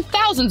 saving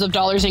thousands of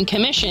dollars in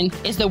commission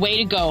is the way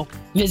to go.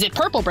 Visit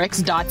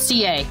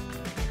purplebricks.ca.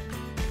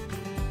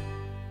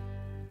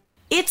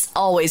 It's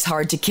always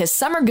hard to kiss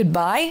summer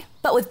goodbye,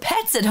 but with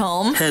pets at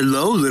home...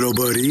 Hello, little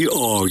buddy.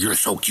 Oh, you're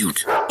so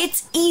cute.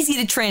 It's easy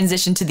to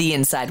transition to the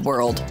inside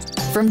world.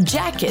 From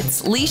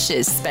jackets,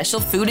 leashes, special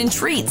food and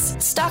treats,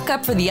 stock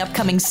up for the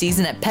upcoming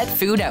season at Pet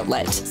Food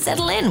Outlet.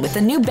 Settle in with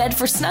a new bed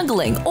for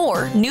snuggling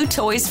or new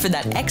toys for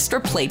that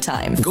extra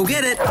playtime. Go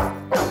get it.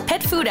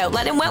 Pet Food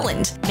Outlet in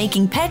Welland,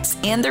 making pets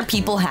and their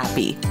people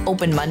happy.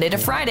 Open Monday to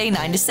Friday,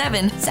 9 to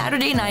 7,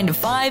 Saturday, 9 to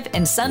 5,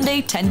 and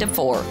Sunday, 10 to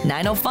 4.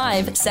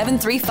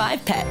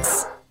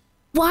 905-735-PETS.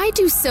 Why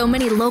do so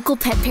many local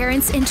pet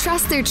parents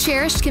entrust their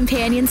cherished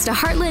companions to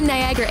Heartland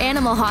Niagara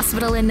Animal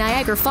Hospital in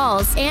Niagara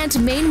Falls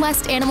and Maine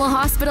West Animal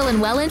Hospital in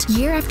Welland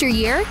year after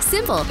year?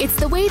 Simple. It's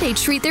the way they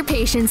treat their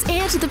patients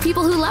and the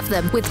people who love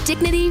them with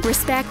dignity,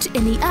 respect,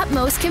 and the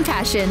utmost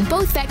compassion.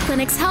 Both vet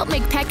clinics help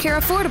make pet care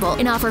affordable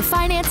and offer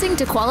financing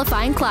to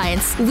qualifying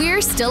clients.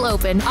 We're still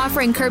open,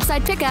 offering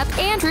curbside pickup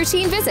and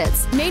routine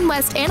visits. Maine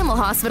West Animal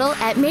Hospital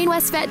at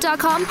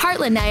mainwestvet.com,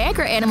 Heartland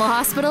Niagara Animal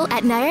Hospital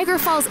at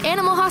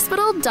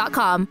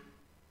niagarafallsanimalhospital.com.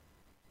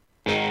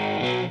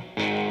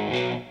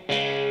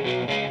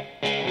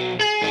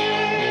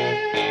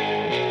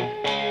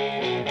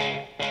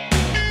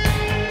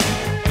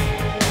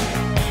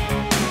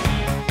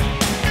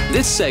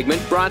 This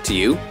segment brought to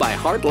you by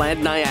Heartland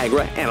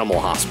Niagara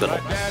Animal Hospital.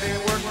 My daddy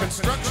worked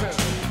construction.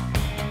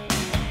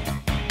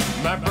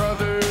 My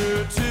brother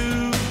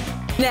too.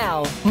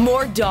 Now,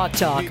 more Dog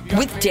Talk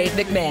with Dave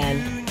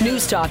McMahon.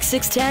 News Talk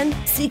 610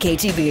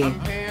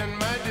 CKTB.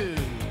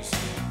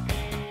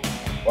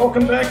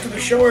 Welcome back to the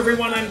show,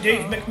 everyone. I'm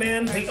Dave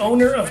McMahon, the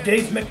owner of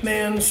Dave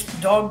McMahon's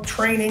Dog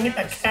Training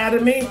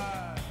Academy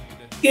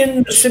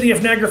in the city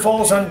of Niagara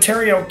Falls,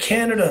 Ontario,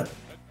 Canada.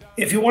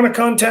 If you want to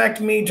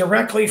contact me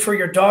directly for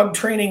your dog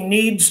training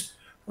needs,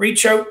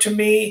 reach out to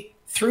me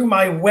through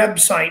my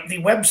website.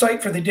 The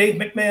website for the Dave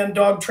McMahon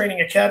Dog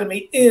Training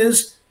Academy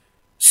is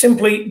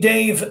simply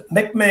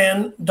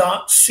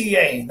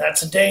davemcmahon.ca.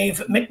 That's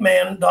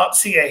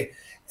davemcmahon.ca.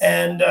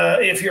 And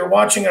if you're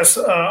watching us,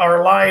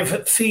 our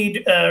live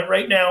feed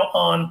right now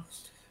on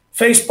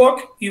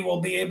Facebook, you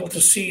will be able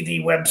to see the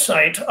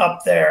website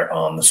up there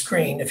on the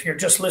screen. If you're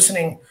just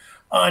listening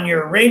on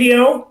your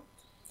radio,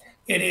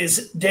 it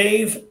is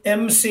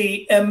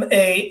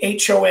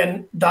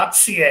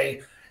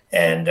davemcmahon.ca.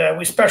 And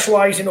we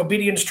specialize in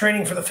obedience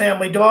training for the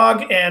family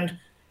dog, and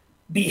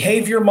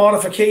behavior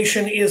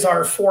modification is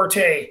our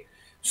forte.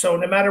 So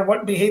no matter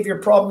what behavior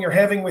problem you're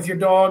having with your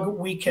dog,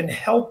 we can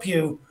help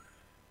you.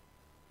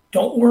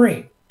 Don't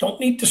worry.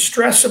 Don't need to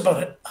stress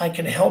about it. I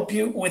can help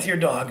you with your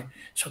dog.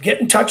 So get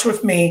in touch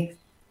with me,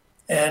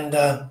 and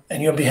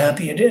you'll be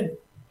happy you did.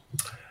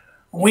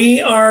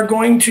 We are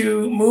going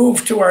to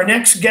move to our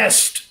next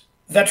guest,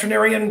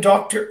 veterinarian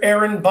Dr.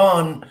 Aaron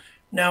Bond.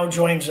 now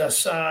joins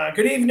us.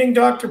 Good evening,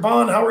 Dr.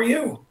 Bond. How are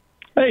you?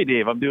 Hey,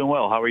 Dave. I'm doing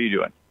well. How are you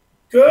doing?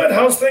 Good.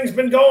 How's things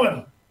been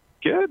going?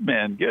 Good,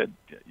 man. Good.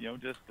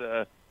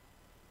 I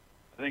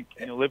think,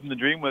 living the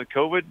dream with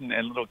COVID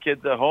and little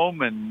kids at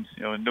home and,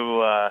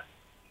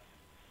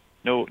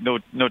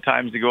 no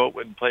times to go out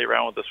and play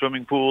around with the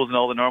swimming pools and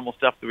all the normal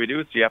stuff that we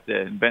do. So you have to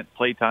invent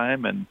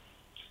playtime and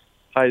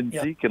hide and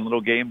seek and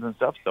little games and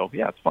stuff. So,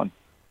 yeah, it's fun.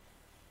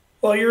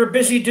 Well, you're a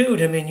busy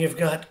dude. I mean, you've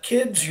got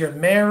kids, you're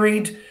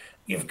married,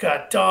 you've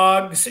got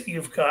dogs,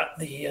 you've got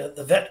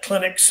the vet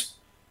clinics.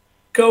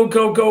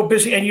 Go,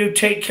 busy. And you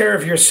take care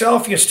of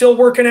yourself. You still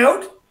working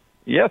out?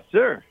 Yes,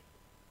 sir.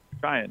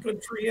 Trying.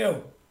 Good for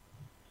you.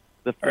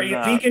 Are you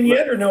vegan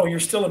yet or no? You're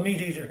still a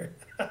meat eater.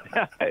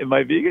 Am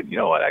I vegan? You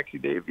know what, actually,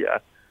 Dave? Yeah.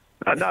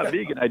 Not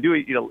vegan. I do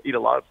eat a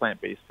lot of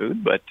plant-based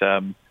food, but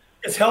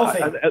it's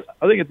healthy. I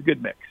think it's a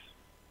good mix.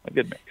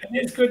 And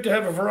it's good to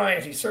have a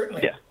variety,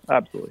 certainly. Yeah,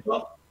 absolutely.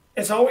 Well,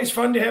 it's always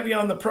fun to have you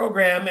on the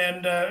program,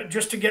 and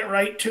just to get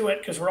right to it,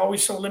 because we're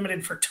always so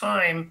limited for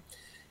time,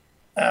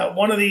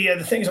 one of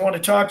the things I want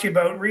to talk to you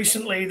about,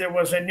 recently there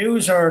was a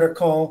news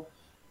article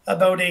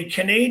about a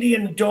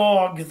Canadian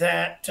dog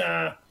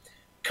that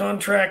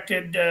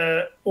contracted,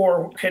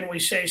 or can we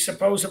say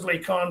supposedly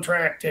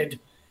contracted,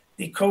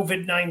 the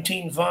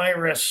COVID-19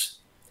 virus.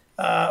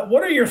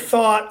 What are your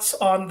thoughts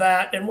on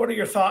that, and what are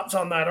your thoughts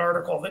on that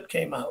article that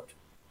came out?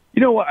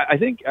 You know what? I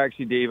think,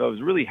 actually, Dave, I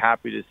was really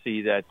happy to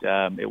see that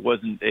it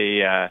wasn't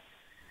a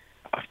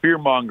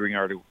fear-mongering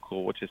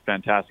article, which is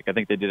fantastic. I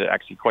think they did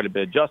actually quite a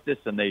bit of justice,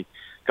 and they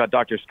got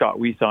Dr. Scott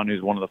Weiss on,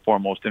 who's one of the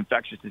foremost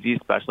infectious disease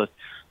specialists.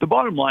 The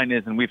bottom line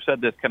is, and we've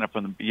said this kind of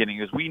from the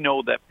beginning, is we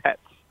know that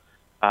pets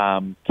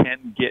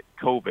can get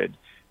COVID,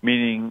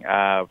 meaning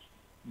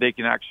they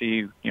can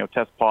actually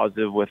test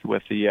positive with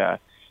the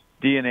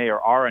DNA or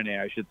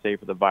RNA, I should say,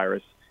 for the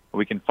virus.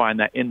 We can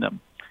find that in them.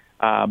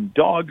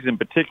 Dogs in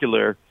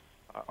particular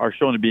are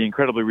shown to be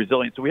incredibly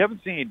resilient. So we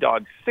haven't seen any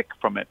dogs sick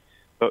from it.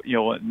 But,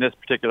 in this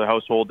particular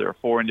household, there are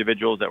 4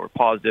 individuals that were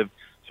positive.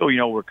 So,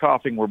 we're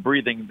coughing, we're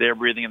breathing, they're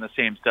breathing in the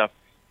same stuff.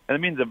 And it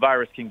means the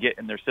virus can get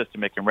in their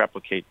system, it can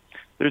replicate.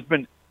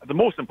 The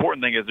most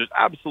important thing is there's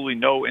absolutely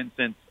no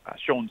instance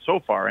shown so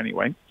far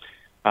anyway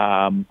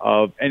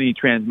of any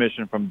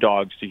transmission from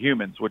dogs to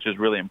humans, which is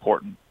really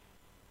important.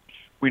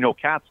 We know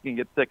cats can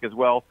get sick as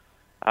well.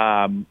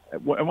 And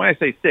when I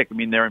say sick, I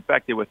mean they're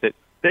infected with it.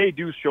 They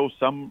do show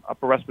some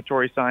upper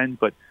respiratory signs,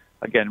 but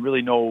again,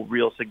 really no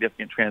real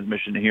significant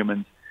transmission to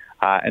humans.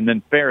 And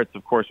then ferrets,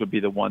 of course, would be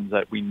the ones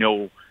that we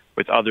know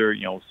with other,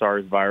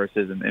 SARS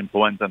viruses and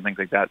influenza and things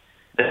like that,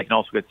 they can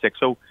also get sick.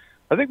 So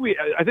I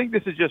think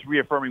this is just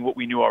reaffirming what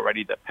we knew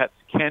already, that pets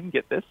can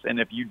get this. And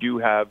if you do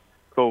have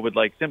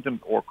COVID-like symptoms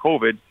or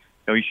COVID,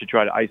 you should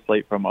try to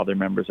isolate from other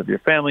members of your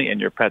family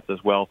and your pets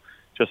as well,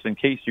 just in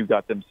case you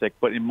got them sick.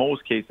 But in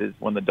most cases,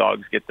 when the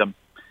dogs get them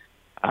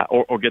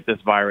or get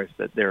this virus,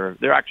 that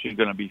they're actually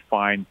going to be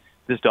fine.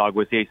 This dog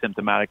was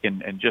asymptomatic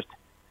and just,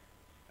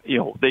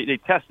 they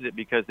tested it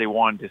because they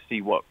wanted to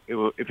see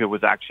if it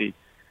was actually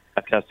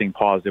testing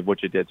positive,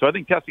 which it did. So I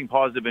think testing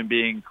positive and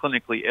being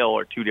clinically ill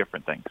are two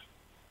different things,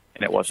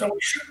 and it wasn't.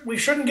 So we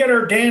shouldn't get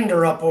our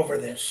dander up over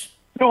this.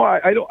 No,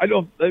 I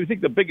don't. I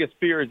think the biggest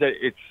fear is that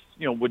it's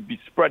would be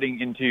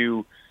spreading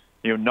into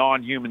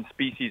non-human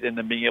species and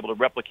then being able to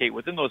replicate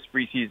within those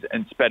species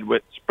and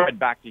spread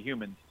back to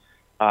humans.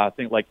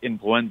 Things like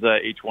influenza,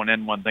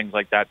 H1N1, things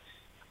like that.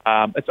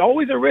 It's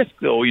always a risk,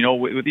 though.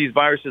 With these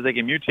viruses, they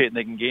can mutate and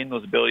they can gain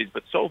those abilities,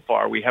 but so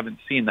far we haven't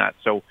seen that.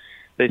 So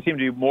they seem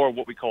to be more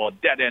what we call a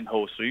dead-end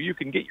host. So you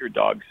can get your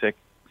dog sick,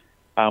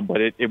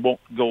 but it won't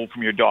go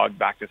from your dog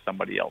back to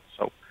somebody else.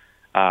 So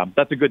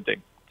that's a good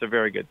thing. It's a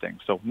very good thing.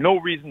 So no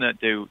reason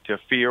to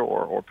fear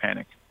or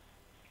panic.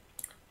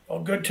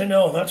 Well, good to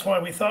know. That's why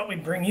we thought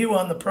we'd bring you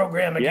on the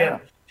program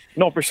again. Yeah.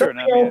 No, for sure.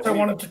 Something else I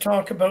wanted to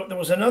talk about. There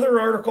was another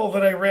article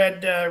that I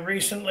read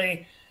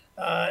recently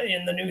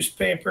in the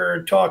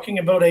newspaper talking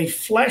about a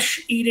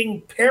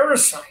flesh-eating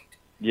parasite.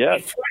 Yeah. A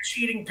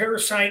flesh-eating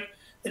parasite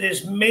that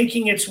is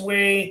making its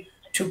way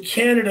to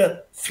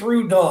Canada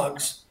through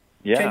dogs.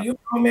 Yeah. Can you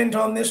comment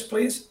on this,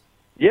 please?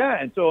 Yeah,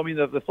 and so,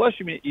 the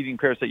flesh-eating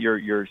parasite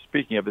you're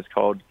speaking of is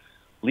called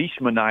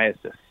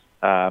leishmaniasis.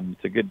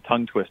 It's a good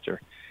tongue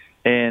twister.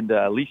 And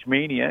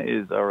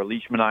leishmania or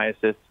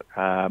leishmaniasis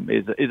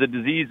is a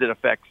disease that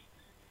affects,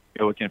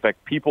 it can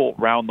affect people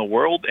around the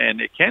world,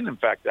 and it can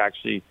infect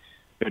actually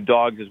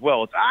dogs as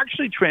well. It's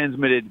actually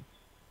transmitted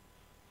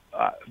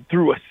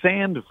through a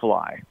sand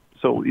fly.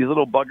 So these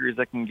little buggers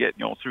that can get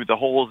through the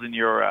holes in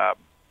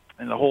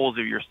the holes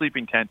of your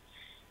sleeping tent,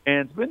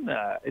 and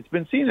it's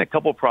been seen in a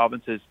couple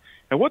provinces.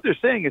 And what they're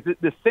saying is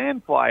that the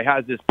sand fly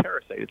has this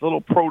parasite, it's a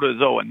little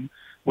protozoan,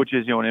 which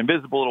is an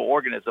invisible little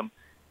organism.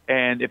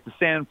 And if the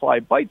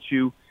sandfly bites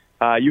you,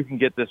 you can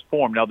get this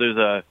form. Now, there's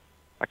a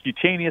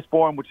cutaneous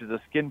form, which is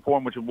a skin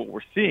form, which is what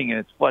we're seeing, and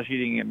it's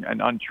flesh-eating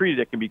and untreated.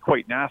 It can be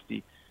quite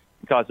nasty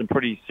and cause some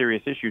pretty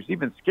serious issues.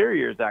 Even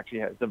scarier is actually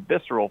has the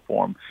visceral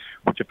form,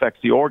 which affects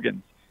the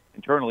organs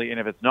internally, and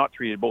if it's not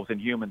treated both in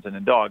humans and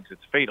in dogs,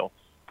 it's fatal.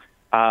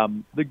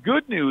 The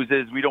good news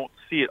is we don't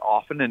see it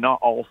often, and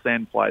not all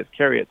sandflies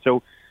carry it.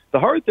 So the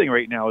hard thing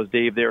right now is,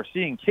 Dave, they're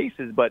seeing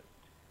cases, but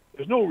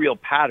there's no real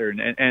pattern.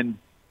 And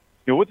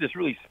what this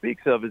really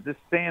speaks of is this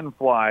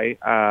sandfly.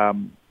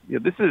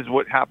 This is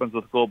what happens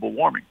with global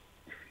warming.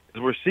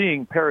 Is we're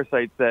seeing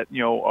parasites that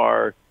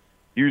are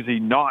usually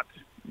not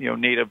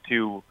native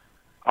to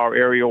our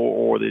area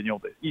or the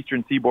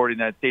eastern seaboard of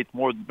the United States,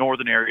 more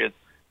northern areas.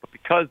 But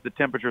because the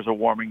temperatures are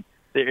warming,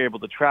 they're able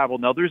to travel.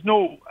 Now, there's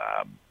no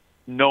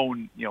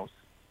known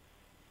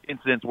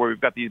incidents where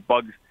we've got these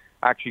bugs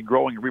actually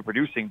growing and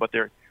reproducing, but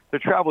they're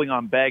traveling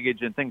on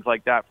baggage and things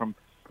like that from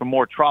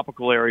more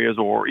tropical areas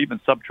or even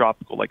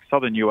subtropical like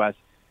southern U.S.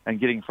 and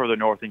getting further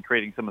north and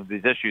creating some of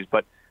these issues.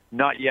 But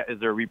not yet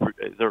is there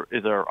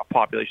a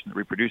population that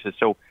reproduces.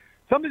 So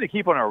something to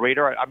keep on our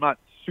radar. I'm not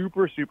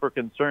super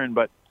concerned,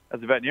 but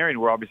as a veterinarian,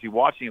 we're obviously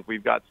watching if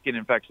we've got skin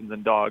infections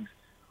in dogs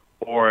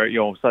or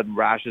sudden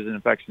rashes and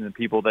infections in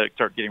people that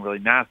start getting really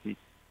nasty.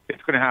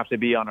 It's going to have to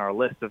be on our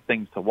list of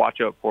things to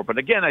watch out for. But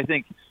again, I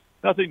think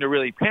nothing to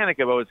really panic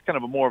about. It's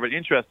kind of more of an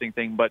interesting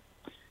thing, but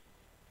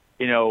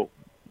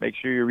make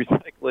sure you're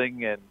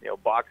recycling and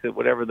box it,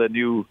 whatever the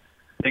new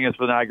thing is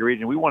for the Niagara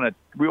region. We want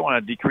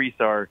to decrease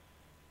our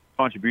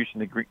contribution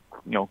to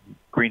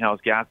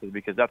greenhouse gases,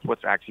 because that's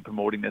what's actually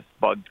promoting this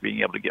bug being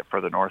able to get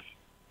further north.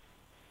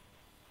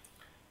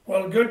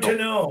 Well, good to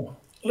know.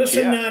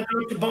 Listen,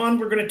 Dr.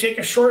 Bond, we're going to take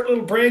a short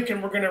little break,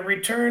 and we're going to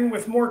return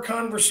with more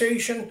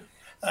conversation.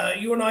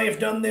 You and I have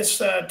done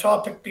this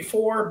topic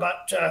before,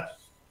 but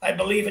I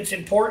believe it's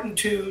important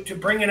to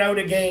bring it out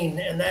again,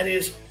 and that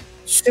is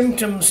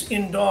symptoms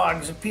in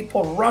dogs.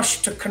 People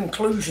rush to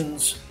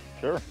conclusions.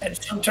 Sure. And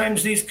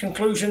sometimes these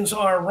conclusions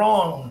are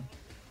wrong.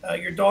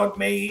 Your dog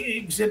may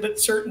exhibit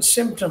certain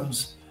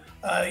symptoms.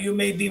 You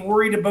may be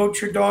worried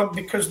about your dog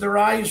because their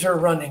eyes are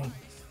running,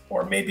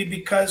 or maybe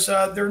because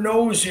their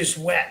nose is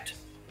wet.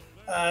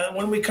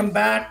 When we come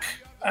back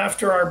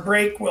after our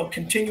break, we'll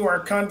continue our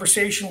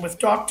conversation with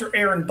Dr.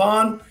 Aaron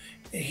Bond.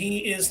 He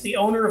is the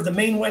owner of the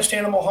Maine West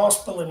Animal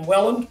Hospital in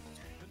Welland.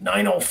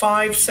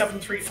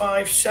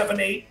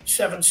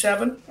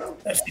 905-735-7877.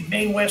 That's the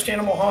Maine West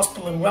Animal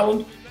Hospital in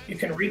Welland. You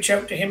can reach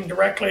out to him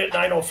directly at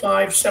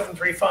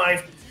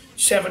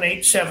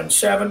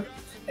 905-735-7877.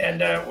 And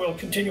we'll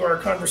continue our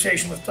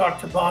conversation with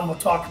Dr. Bond. We'll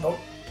talk about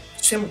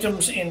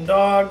symptoms in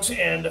dogs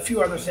and a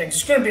few other things.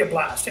 It's going to be a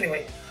blast.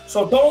 Anyway,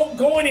 so don't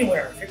go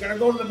anywhere. If you're going to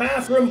go to the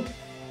bathroom,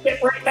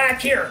 get right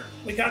back here.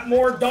 We got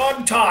more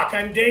dog talk.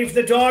 I'm Dave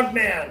the Dog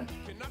Man.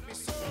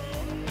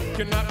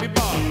 Cannot be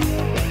bought.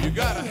 You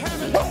gotta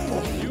have it.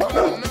 You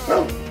gotta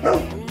know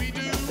who we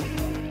do.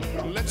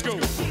 Let's go.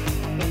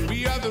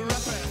 We are the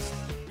roughest.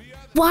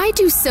 Why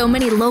do so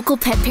many local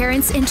pet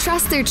parents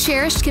entrust their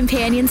cherished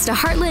companions to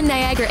Heartland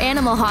Niagara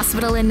Animal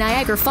Hospital in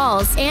Niagara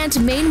Falls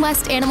and Maine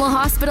West Animal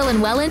Hospital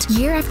in Welland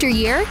year after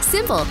year?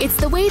 Simple. It's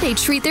the way they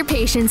treat their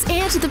patients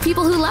and the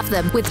people who love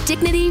them with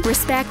dignity,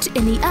 respect,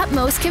 and the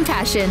utmost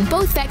compassion.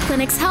 Both vet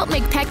clinics help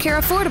make pet care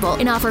affordable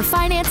and offer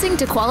financing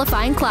to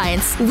qualifying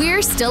clients.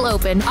 We're still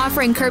open,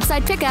 offering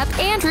curbside pickup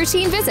and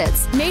routine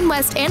visits. Maine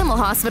West Animal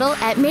Hospital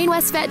at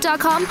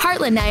mainwestvet.com,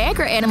 Heartland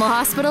Niagara Animal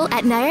Hospital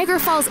at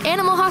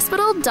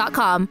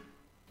niagarafallsanimalhospital.com.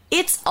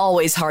 It's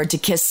always hard to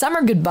kiss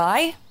summer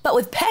goodbye, but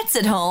with pets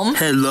at home...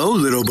 Hello,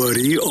 little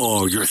buddy.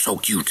 Oh, you're so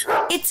cute.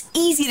 It's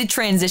easy to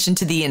transition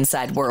to the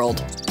inside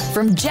world.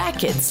 From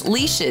jackets,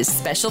 leashes,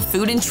 special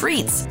food and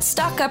treats,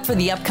 stock up for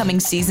the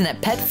upcoming season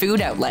at Pet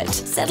Food Outlet.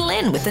 Settle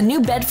in with a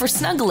new bed for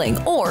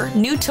snuggling or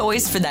new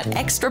toys for that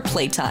extra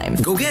playtime.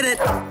 Go get it.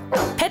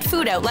 Pet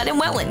Food Outlet in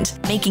Welland,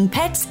 making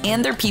pets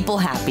and their people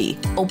happy.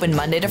 Open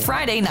Monday to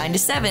Friday, 9 to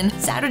 7,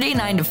 Saturday,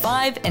 9 to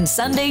 5, and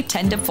Sunday,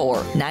 10 to 4.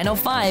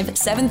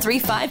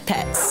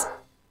 905-735-PETS.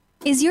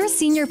 Is your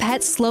senior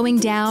pet slowing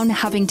down,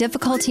 having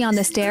difficulty on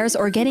the stairs,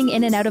 or getting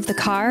in and out of the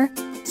car?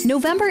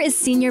 November is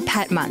Senior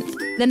Pet Month.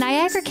 The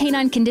Niagara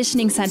Canine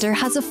Conditioning Center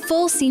has a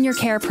full senior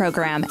care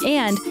program,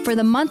 and for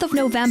the month of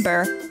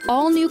November,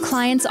 all new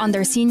clients on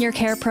their senior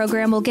care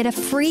program will get a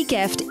free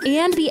gift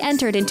and be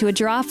entered into a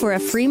draw for a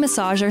free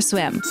massage or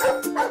swim.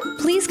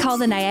 Please call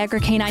the Niagara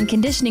Canine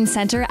Conditioning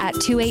Center at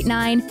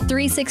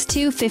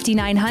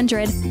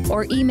 289-362-5900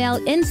 or email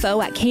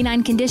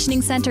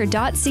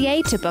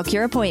info@canineconditioningcenter.ca to book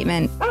your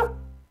appointment.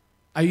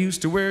 I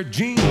used to wear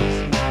jeans.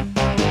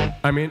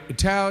 I'm in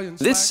Italian.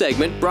 This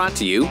segment brought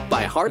to you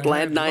by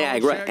Heartland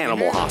Niagara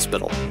Animal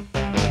Hospital.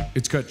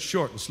 It's cut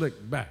short and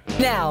slicked back.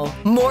 Now,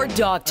 more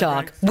Dog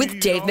Talk with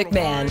Dave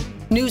McMahon.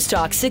 News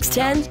Talk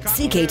 610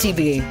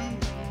 CKTV.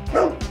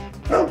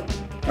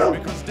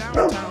 Because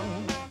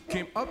downtown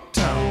came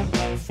uptown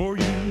for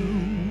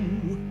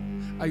you.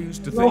 I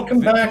used to Welcome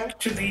back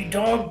to the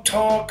Dog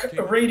Talk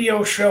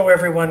radio show,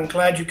 everyone.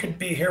 Glad you could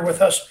be here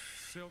with us.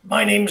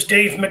 My name's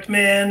Dave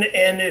McMahon,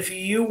 and if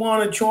you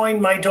want to join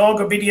my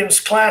dog obedience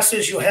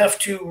classes, you have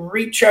to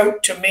reach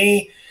out to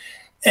me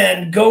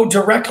and go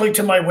directly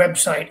to my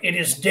website. It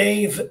is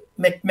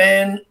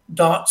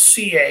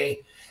davemcmahon.ca,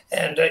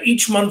 and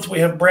each month we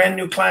have brand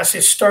new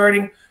classes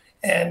starting,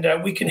 and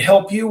we can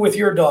help you with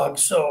your dog.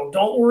 So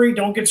don't worry,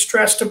 don't get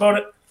stressed about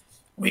it.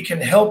 we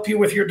can help you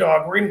with your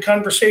dog. We're in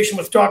conversation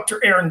with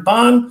Dr. Aaron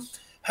Bond.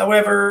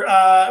 However,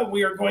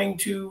 we are going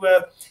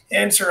to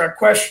answer a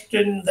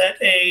question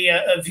that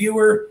a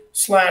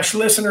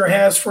viewer/listener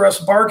has for us.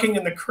 Barking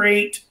in the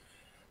crate.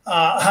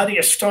 How do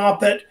you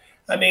stop it?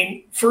 I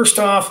mean, first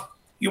off,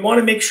 you want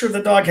to make sure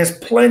the dog has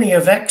plenty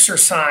of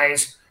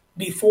exercise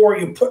before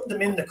you put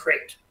them in the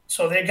crate.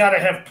 So they got to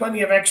have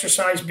plenty of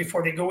exercise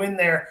before they go in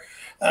there,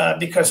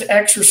 because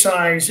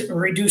exercise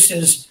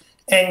reduces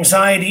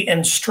anxiety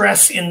and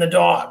stress in the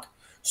dog.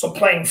 So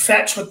playing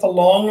fetch with the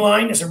long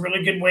line is a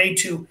really good way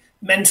to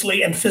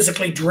mentally and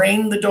physically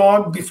drain the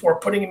dog before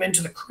putting him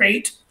into the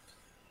crate.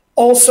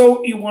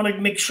 Also, you want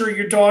to make sure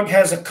your dog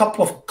has a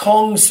couple of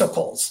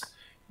Kongsicles.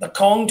 The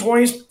Kong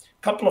toys, a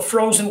couple of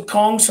frozen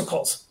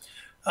Kongsicles.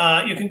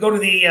 You can go to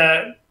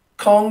the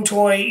Kong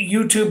Toy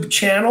YouTube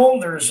channel.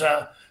 There's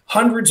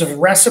hundreds of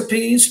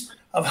recipes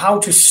of how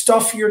to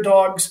stuff your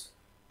dog's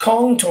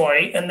Kong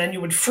toy, and then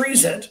you would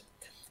freeze it,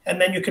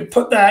 and then you could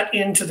put that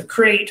into the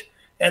crate,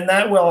 and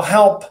that will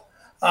help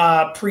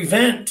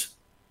prevent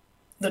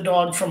the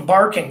dog from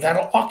barking.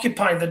 That'll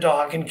occupy the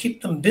dog and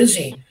keep them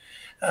busy.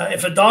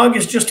 If a dog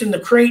is just in the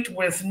crate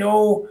with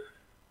no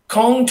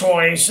Kong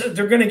toys,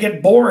 they're going to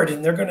get bored,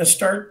 and they're going to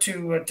start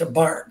to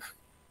bark,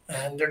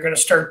 and they're going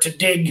to start to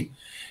dig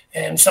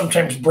and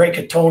sometimes break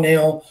a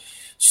toenail.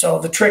 So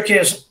the trick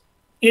is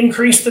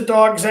increase the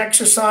dog's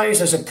exercise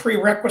as a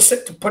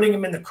prerequisite to putting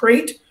them in the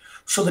crate,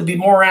 so they'd be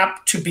more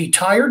apt to be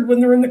tired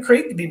when they're in the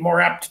crate, they'd be more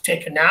apt to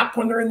take a nap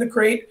when they're in the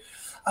crate,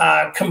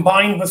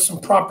 combined with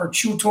some proper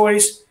chew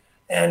toys,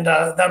 and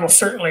that'll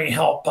certainly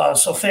help.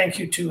 So thank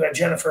you to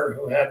Jennifer,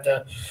 who had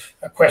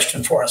a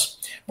question for us.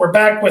 We're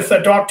back with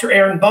Dr.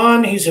 Aaron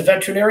Bond. He's a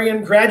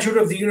veterinarian, graduate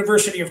of the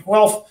University of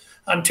Guelph,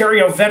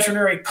 Ontario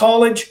Veterinary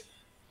College,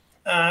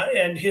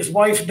 and his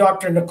wife,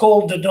 Dr.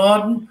 Nicole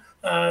Dedon.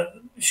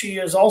 She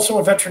is also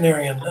a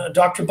veterinarian.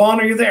 Dr.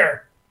 Bond, are you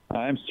there?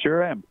 I'm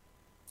sure am.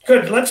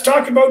 Good. Let's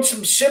talk about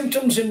some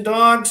symptoms in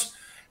dogs.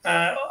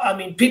 I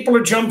mean, people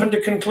are jumping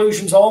to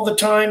conclusions all the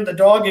time. The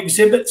dog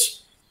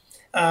exhibits,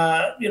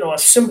 a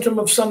symptom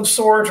of some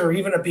sort or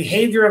even a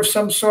behavior of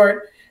some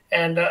sort,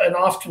 and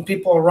often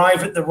people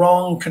arrive at the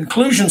wrong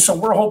conclusion. So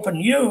we're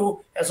hoping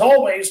you, as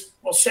always,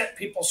 will set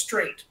people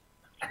straight.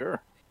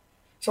 Sure.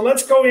 So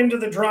let's go into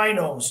the dry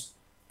nose.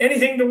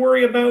 Anything to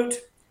worry about?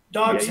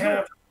 Dogs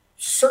have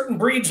certain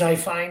breeds, I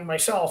find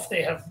myself,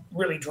 they have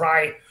really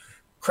dry,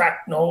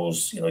 cracked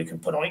nose. You can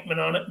put ointment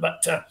on it.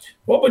 But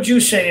what would you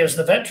say as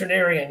the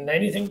veterinarian?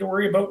 Anything to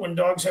worry about when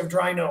dogs have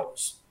dry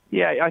nose?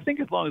 Yeah, I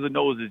think as long as the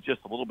nose is just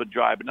a little bit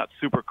dry but not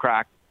super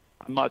cracked,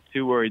 I'm not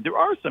too worried. There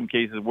are some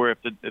cases where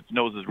if the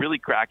nose is really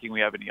cracking, we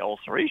have any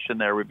ulceration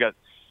there, we've got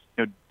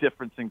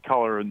difference in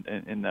color and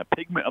the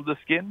pigment of the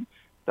skin,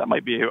 that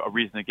might be a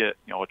reason to get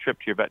a trip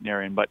to your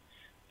veterinarian. But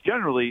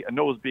generally, a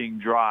nose being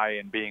dry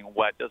and being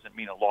wet doesn't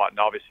mean a lot, and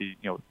obviously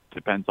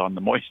depends on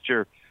the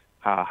moisture,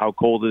 how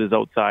cold it is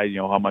outside,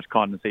 how much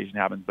condensation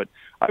happens. But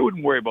I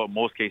wouldn't worry about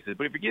most cases.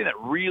 But if you're getting that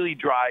really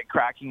dry,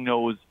 cracking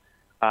nose,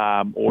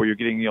 or you're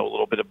getting a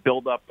little bit of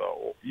buildup,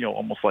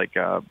 almost like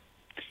I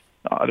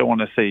don't want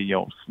to say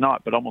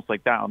snot, but almost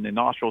like that on the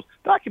nostrils,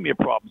 that can be a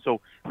problem.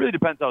 So it really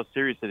depends how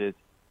serious it is.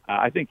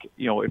 I think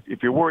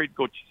if you're worried,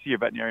 go see your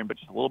veterinarian. But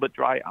just a little bit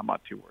dry, I'm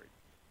not too worried.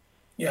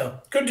 Yeah,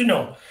 good to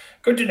know.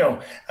 Good to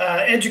know.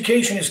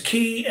 Education is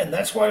key, and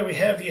that's why we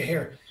have you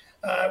here.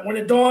 When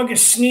a dog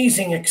is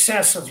sneezing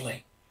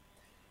excessively,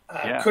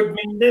 could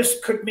mean this,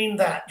 could mean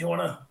that. Do you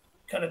want to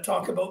kind of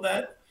talk about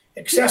that?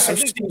 Excessive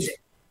sneezing.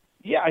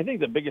 Yeah, I think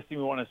the biggest thing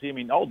we want to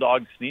see, all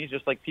dogs sneeze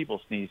just like people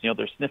sneeze. They're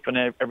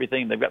sniffing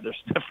everything. They've got their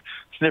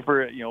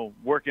sniffer,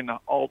 working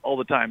all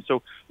the time.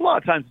 So a lot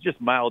of times it's just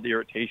mild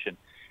irritation.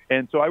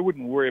 And so I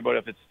wouldn't worry about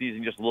if it's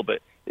sneezing just a little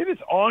bit. If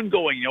it's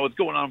ongoing, it's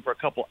going on for a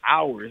couple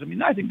hours,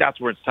 I think that's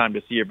where it's time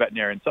to see your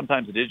veterinarian.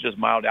 Sometimes it is just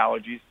mild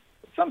allergies.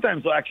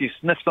 Sometimes they'll actually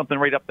sniff something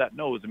right up that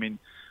nose. A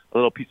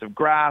little piece of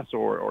grass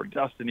or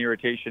dust and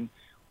irritation.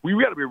 We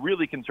got to be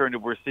really concerned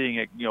if we're seeing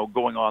it,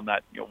 going on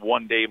that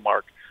 1 day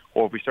mark,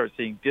 or if we start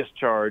seeing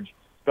discharge,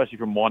 especially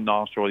from one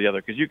nostril or the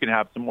other, because you can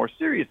have some more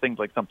serious things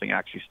like something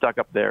actually stuck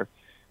up there.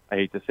 I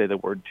hate to say the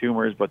word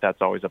tumors, but that's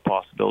always a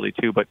possibility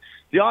too. But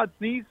the odd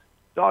sneeze,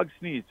 dogs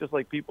sneeze just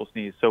like people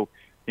sneeze. So,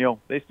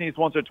 they sneeze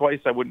once or twice,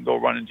 I wouldn't go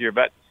run into your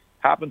vet.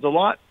 Happens a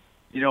lot,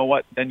 you know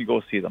what? Then you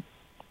go see them.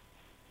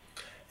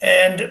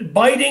 And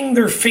biting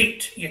their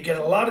feet. You get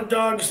a lot of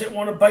dogs that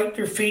want to bite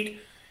their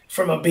feet.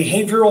 From a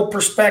behavioral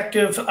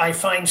perspective, I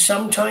find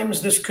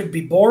sometimes this could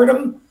be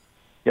boredom.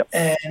 Yep.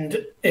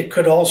 And it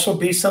could also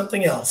be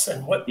something else.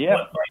 And what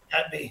might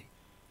that be?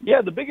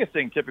 Yeah, the biggest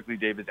thing typically,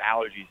 Dave, is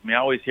allergies. I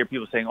always hear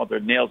people saying, their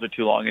nails are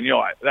too long. And,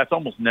 that's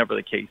almost never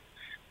the case.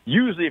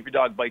 Usually if your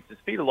dog bites his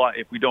feet a lot,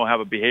 if we don't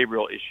have a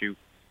behavioral issue,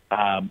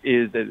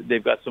 is that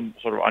they've got some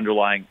sort of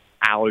underlying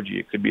allergy.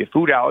 It could be a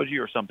food allergy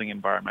or something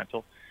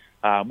environmental,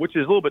 which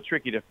is a little bit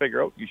tricky to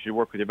figure out. You should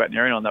work with your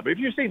veterinarian on that. But if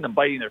you're seeing them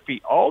biting their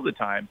feet all the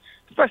time,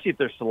 especially if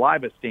they're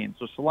saliva stains,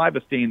 so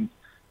saliva stains,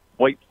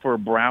 white fur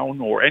brown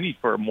or any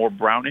fur more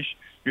brownish,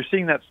 you're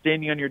seeing that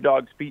staining on your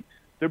dog's feet,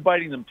 they're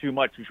biting them too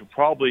much, we should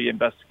probably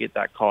investigate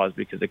that cause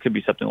because it could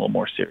be something a little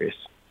more serious.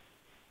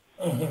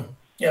 Mm-hmm.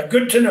 Yeah,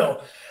 good to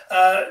know.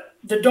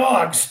 The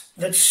dogs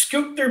that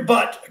scoot their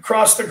butt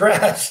across the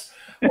grass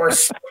or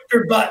scoot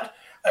their butt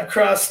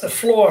across the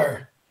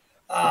floor,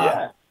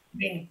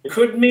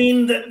 could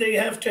mean that they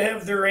have to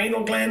have their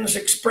anal glands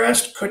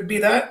expressed. Could be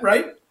that,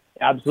 right?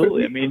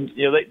 Absolutely. I mean,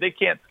 they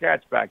can't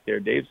scratch back there,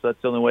 Dave, so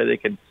that's the only way they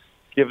can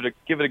give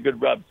it a good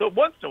rub. So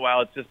once in a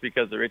while, it's just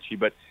because they're itchy.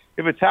 But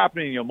if it's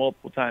happening,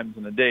 multiple times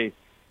in a day,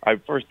 I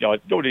first, go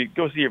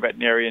see your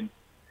veterinarian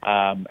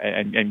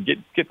and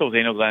get those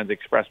anal glands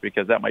expressed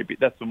because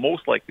that's the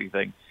most likely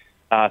thing.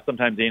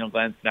 Sometimes anal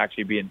glands can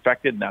actually be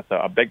infected, and that's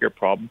a bigger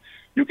problem.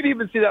 You can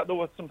even see that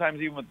though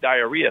sometimes even with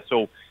diarrhea.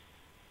 So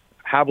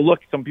have a look.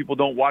 Some people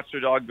don't watch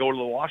their dog go to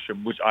the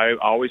washroom, which I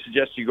always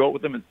suggest you go out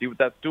with them and see what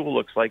that stool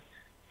looks like.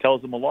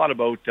 Tells them a lot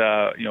about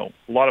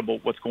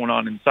what's going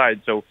on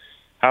inside. So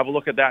have a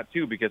look at that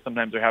too, because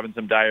sometimes they're having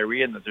some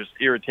diarrhea and there's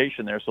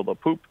irritation there, so they'll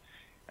poop,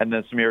 and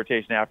then some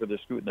irritation after they're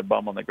scooting their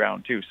bum on the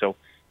ground too. So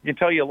it can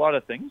tell you a lot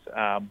of things.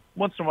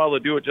 Once in a while they'll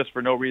do it just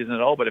for no reason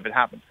at all, but if it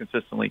happens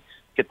consistently,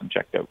 get them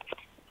checked out.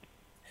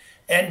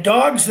 And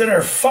dogs that are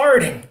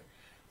farting,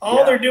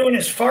 they're doing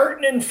is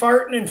farting and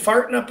farting and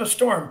farting up a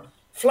storm,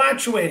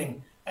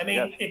 flatulating. I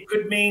mean, It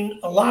could mean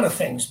a lot of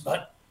things,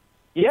 but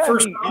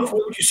first off,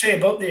 what would you say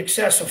about the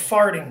excessive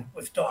farting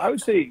with dogs? I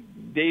would say,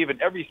 Dave,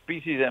 in every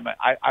species,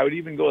 I would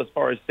even go as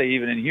far as say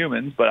even in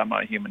humans, but I'm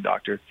not a human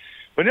doctor.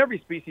 But in every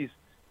species,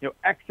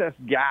 excess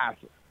gas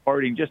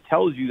farting just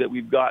tells you that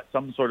we've got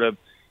some sort of,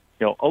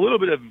 a little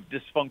bit of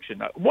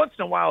dysfunction. Once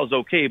in a while is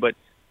okay, but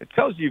it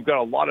tells you you've got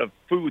a lot of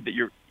food that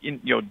you're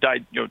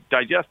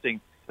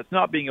digesting that's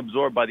not being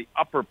absorbed by the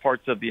upper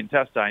parts of the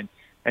intestine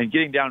and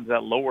getting down to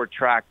that lower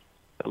tract,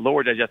 the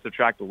lower digestive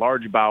tract, the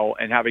large bowel,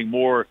 and having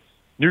more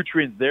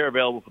nutrients there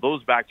available for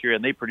those bacteria,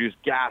 and they produce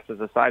gas as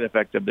a side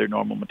effect of their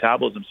normal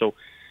metabolism. So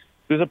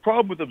there's a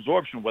problem with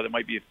absorption, whether it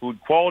might be a food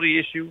quality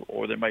issue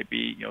or there might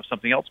be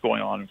something else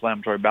going on,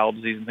 inflammatory bowel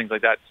disease and things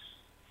like that.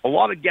 A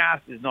lot of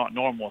gas is not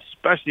normal,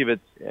 especially if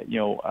it's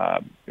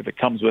if it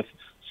comes with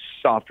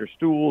softer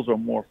stools or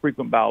more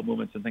frequent bowel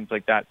movements and things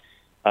like that.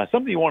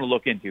 Something you want to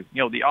look into.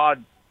 The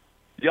odd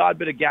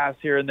bit of gas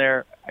here and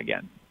there,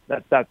 again,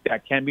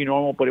 that can be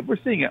normal. But if we're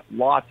seeing it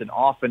lots and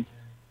often,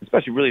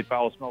 especially really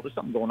foul smell, there's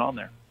something going on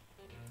there.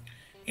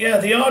 Yeah,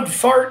 the odd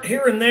fart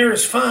here and there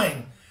is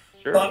fine.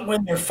 Sure. But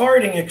when they're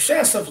farting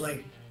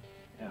excessively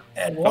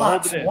and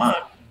lots,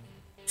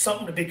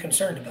 something to be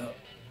concerned about.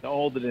 Don't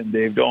hold it in,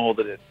 Dave. Don't hold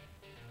it in.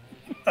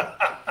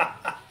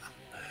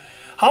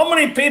 How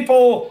many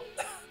people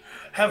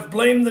have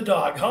blamed the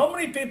dog? How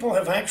many people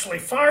have actually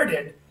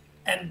farted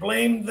and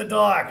blamed the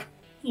dog?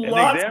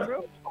 Lots.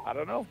 I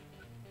don't know.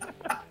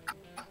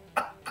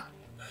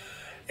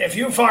 If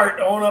you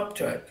fart, own up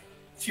to it.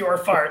 It's your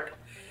fart.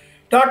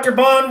 Dr.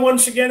 Bond,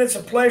 once again, it's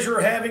a pleasure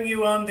having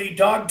you on the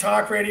Dog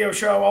Talk Radio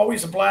Show.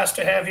 Always a blast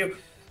to have you.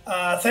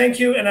 Thank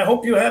you, and I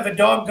hope you have a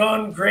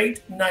doggone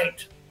great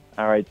night.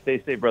 All right.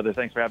 Stay safe, brother.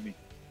 Thanks for having me.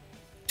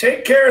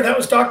 Take care. That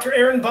was Dr.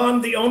 Aaron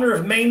Bond, the owner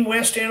of Maine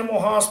West Animal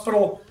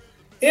Hospital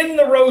in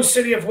the Rose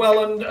City of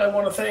Welland. I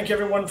want to thank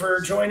everyone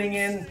for joining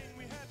in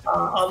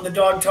on the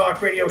Dog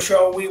Talk Radio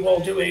Show. We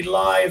will do a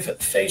live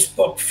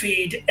Facebook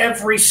feed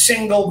every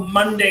single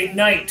Monday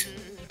night,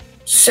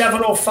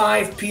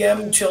 7:05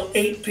 p.m. till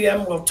 8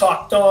 p.m. We'll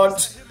talk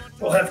dogs.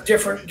 We'll have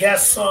different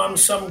guests on.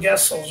 Some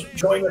guests will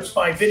join us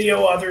by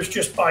video, others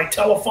just by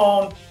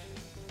telephone.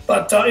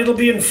 But it'll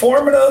be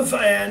informative,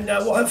 and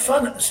we'll have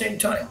fun at the same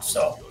time.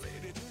 So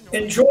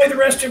enjoy the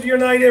rest of your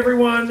night,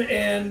 everyone,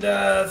 and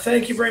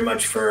thank you very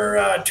much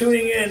for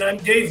tuning in. I'm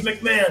Dave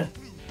McMahon.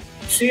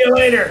 See you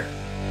later.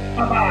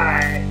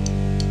 Bye-bye.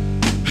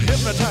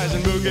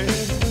 Hypnotizing boogie.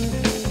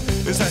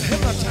 It's a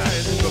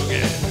hypnotizing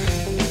boogie.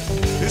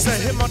 It's a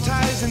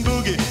hypnotizing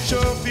boogie.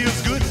 Sure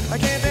feels good. I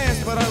can't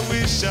dance, but I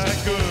wish I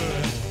could.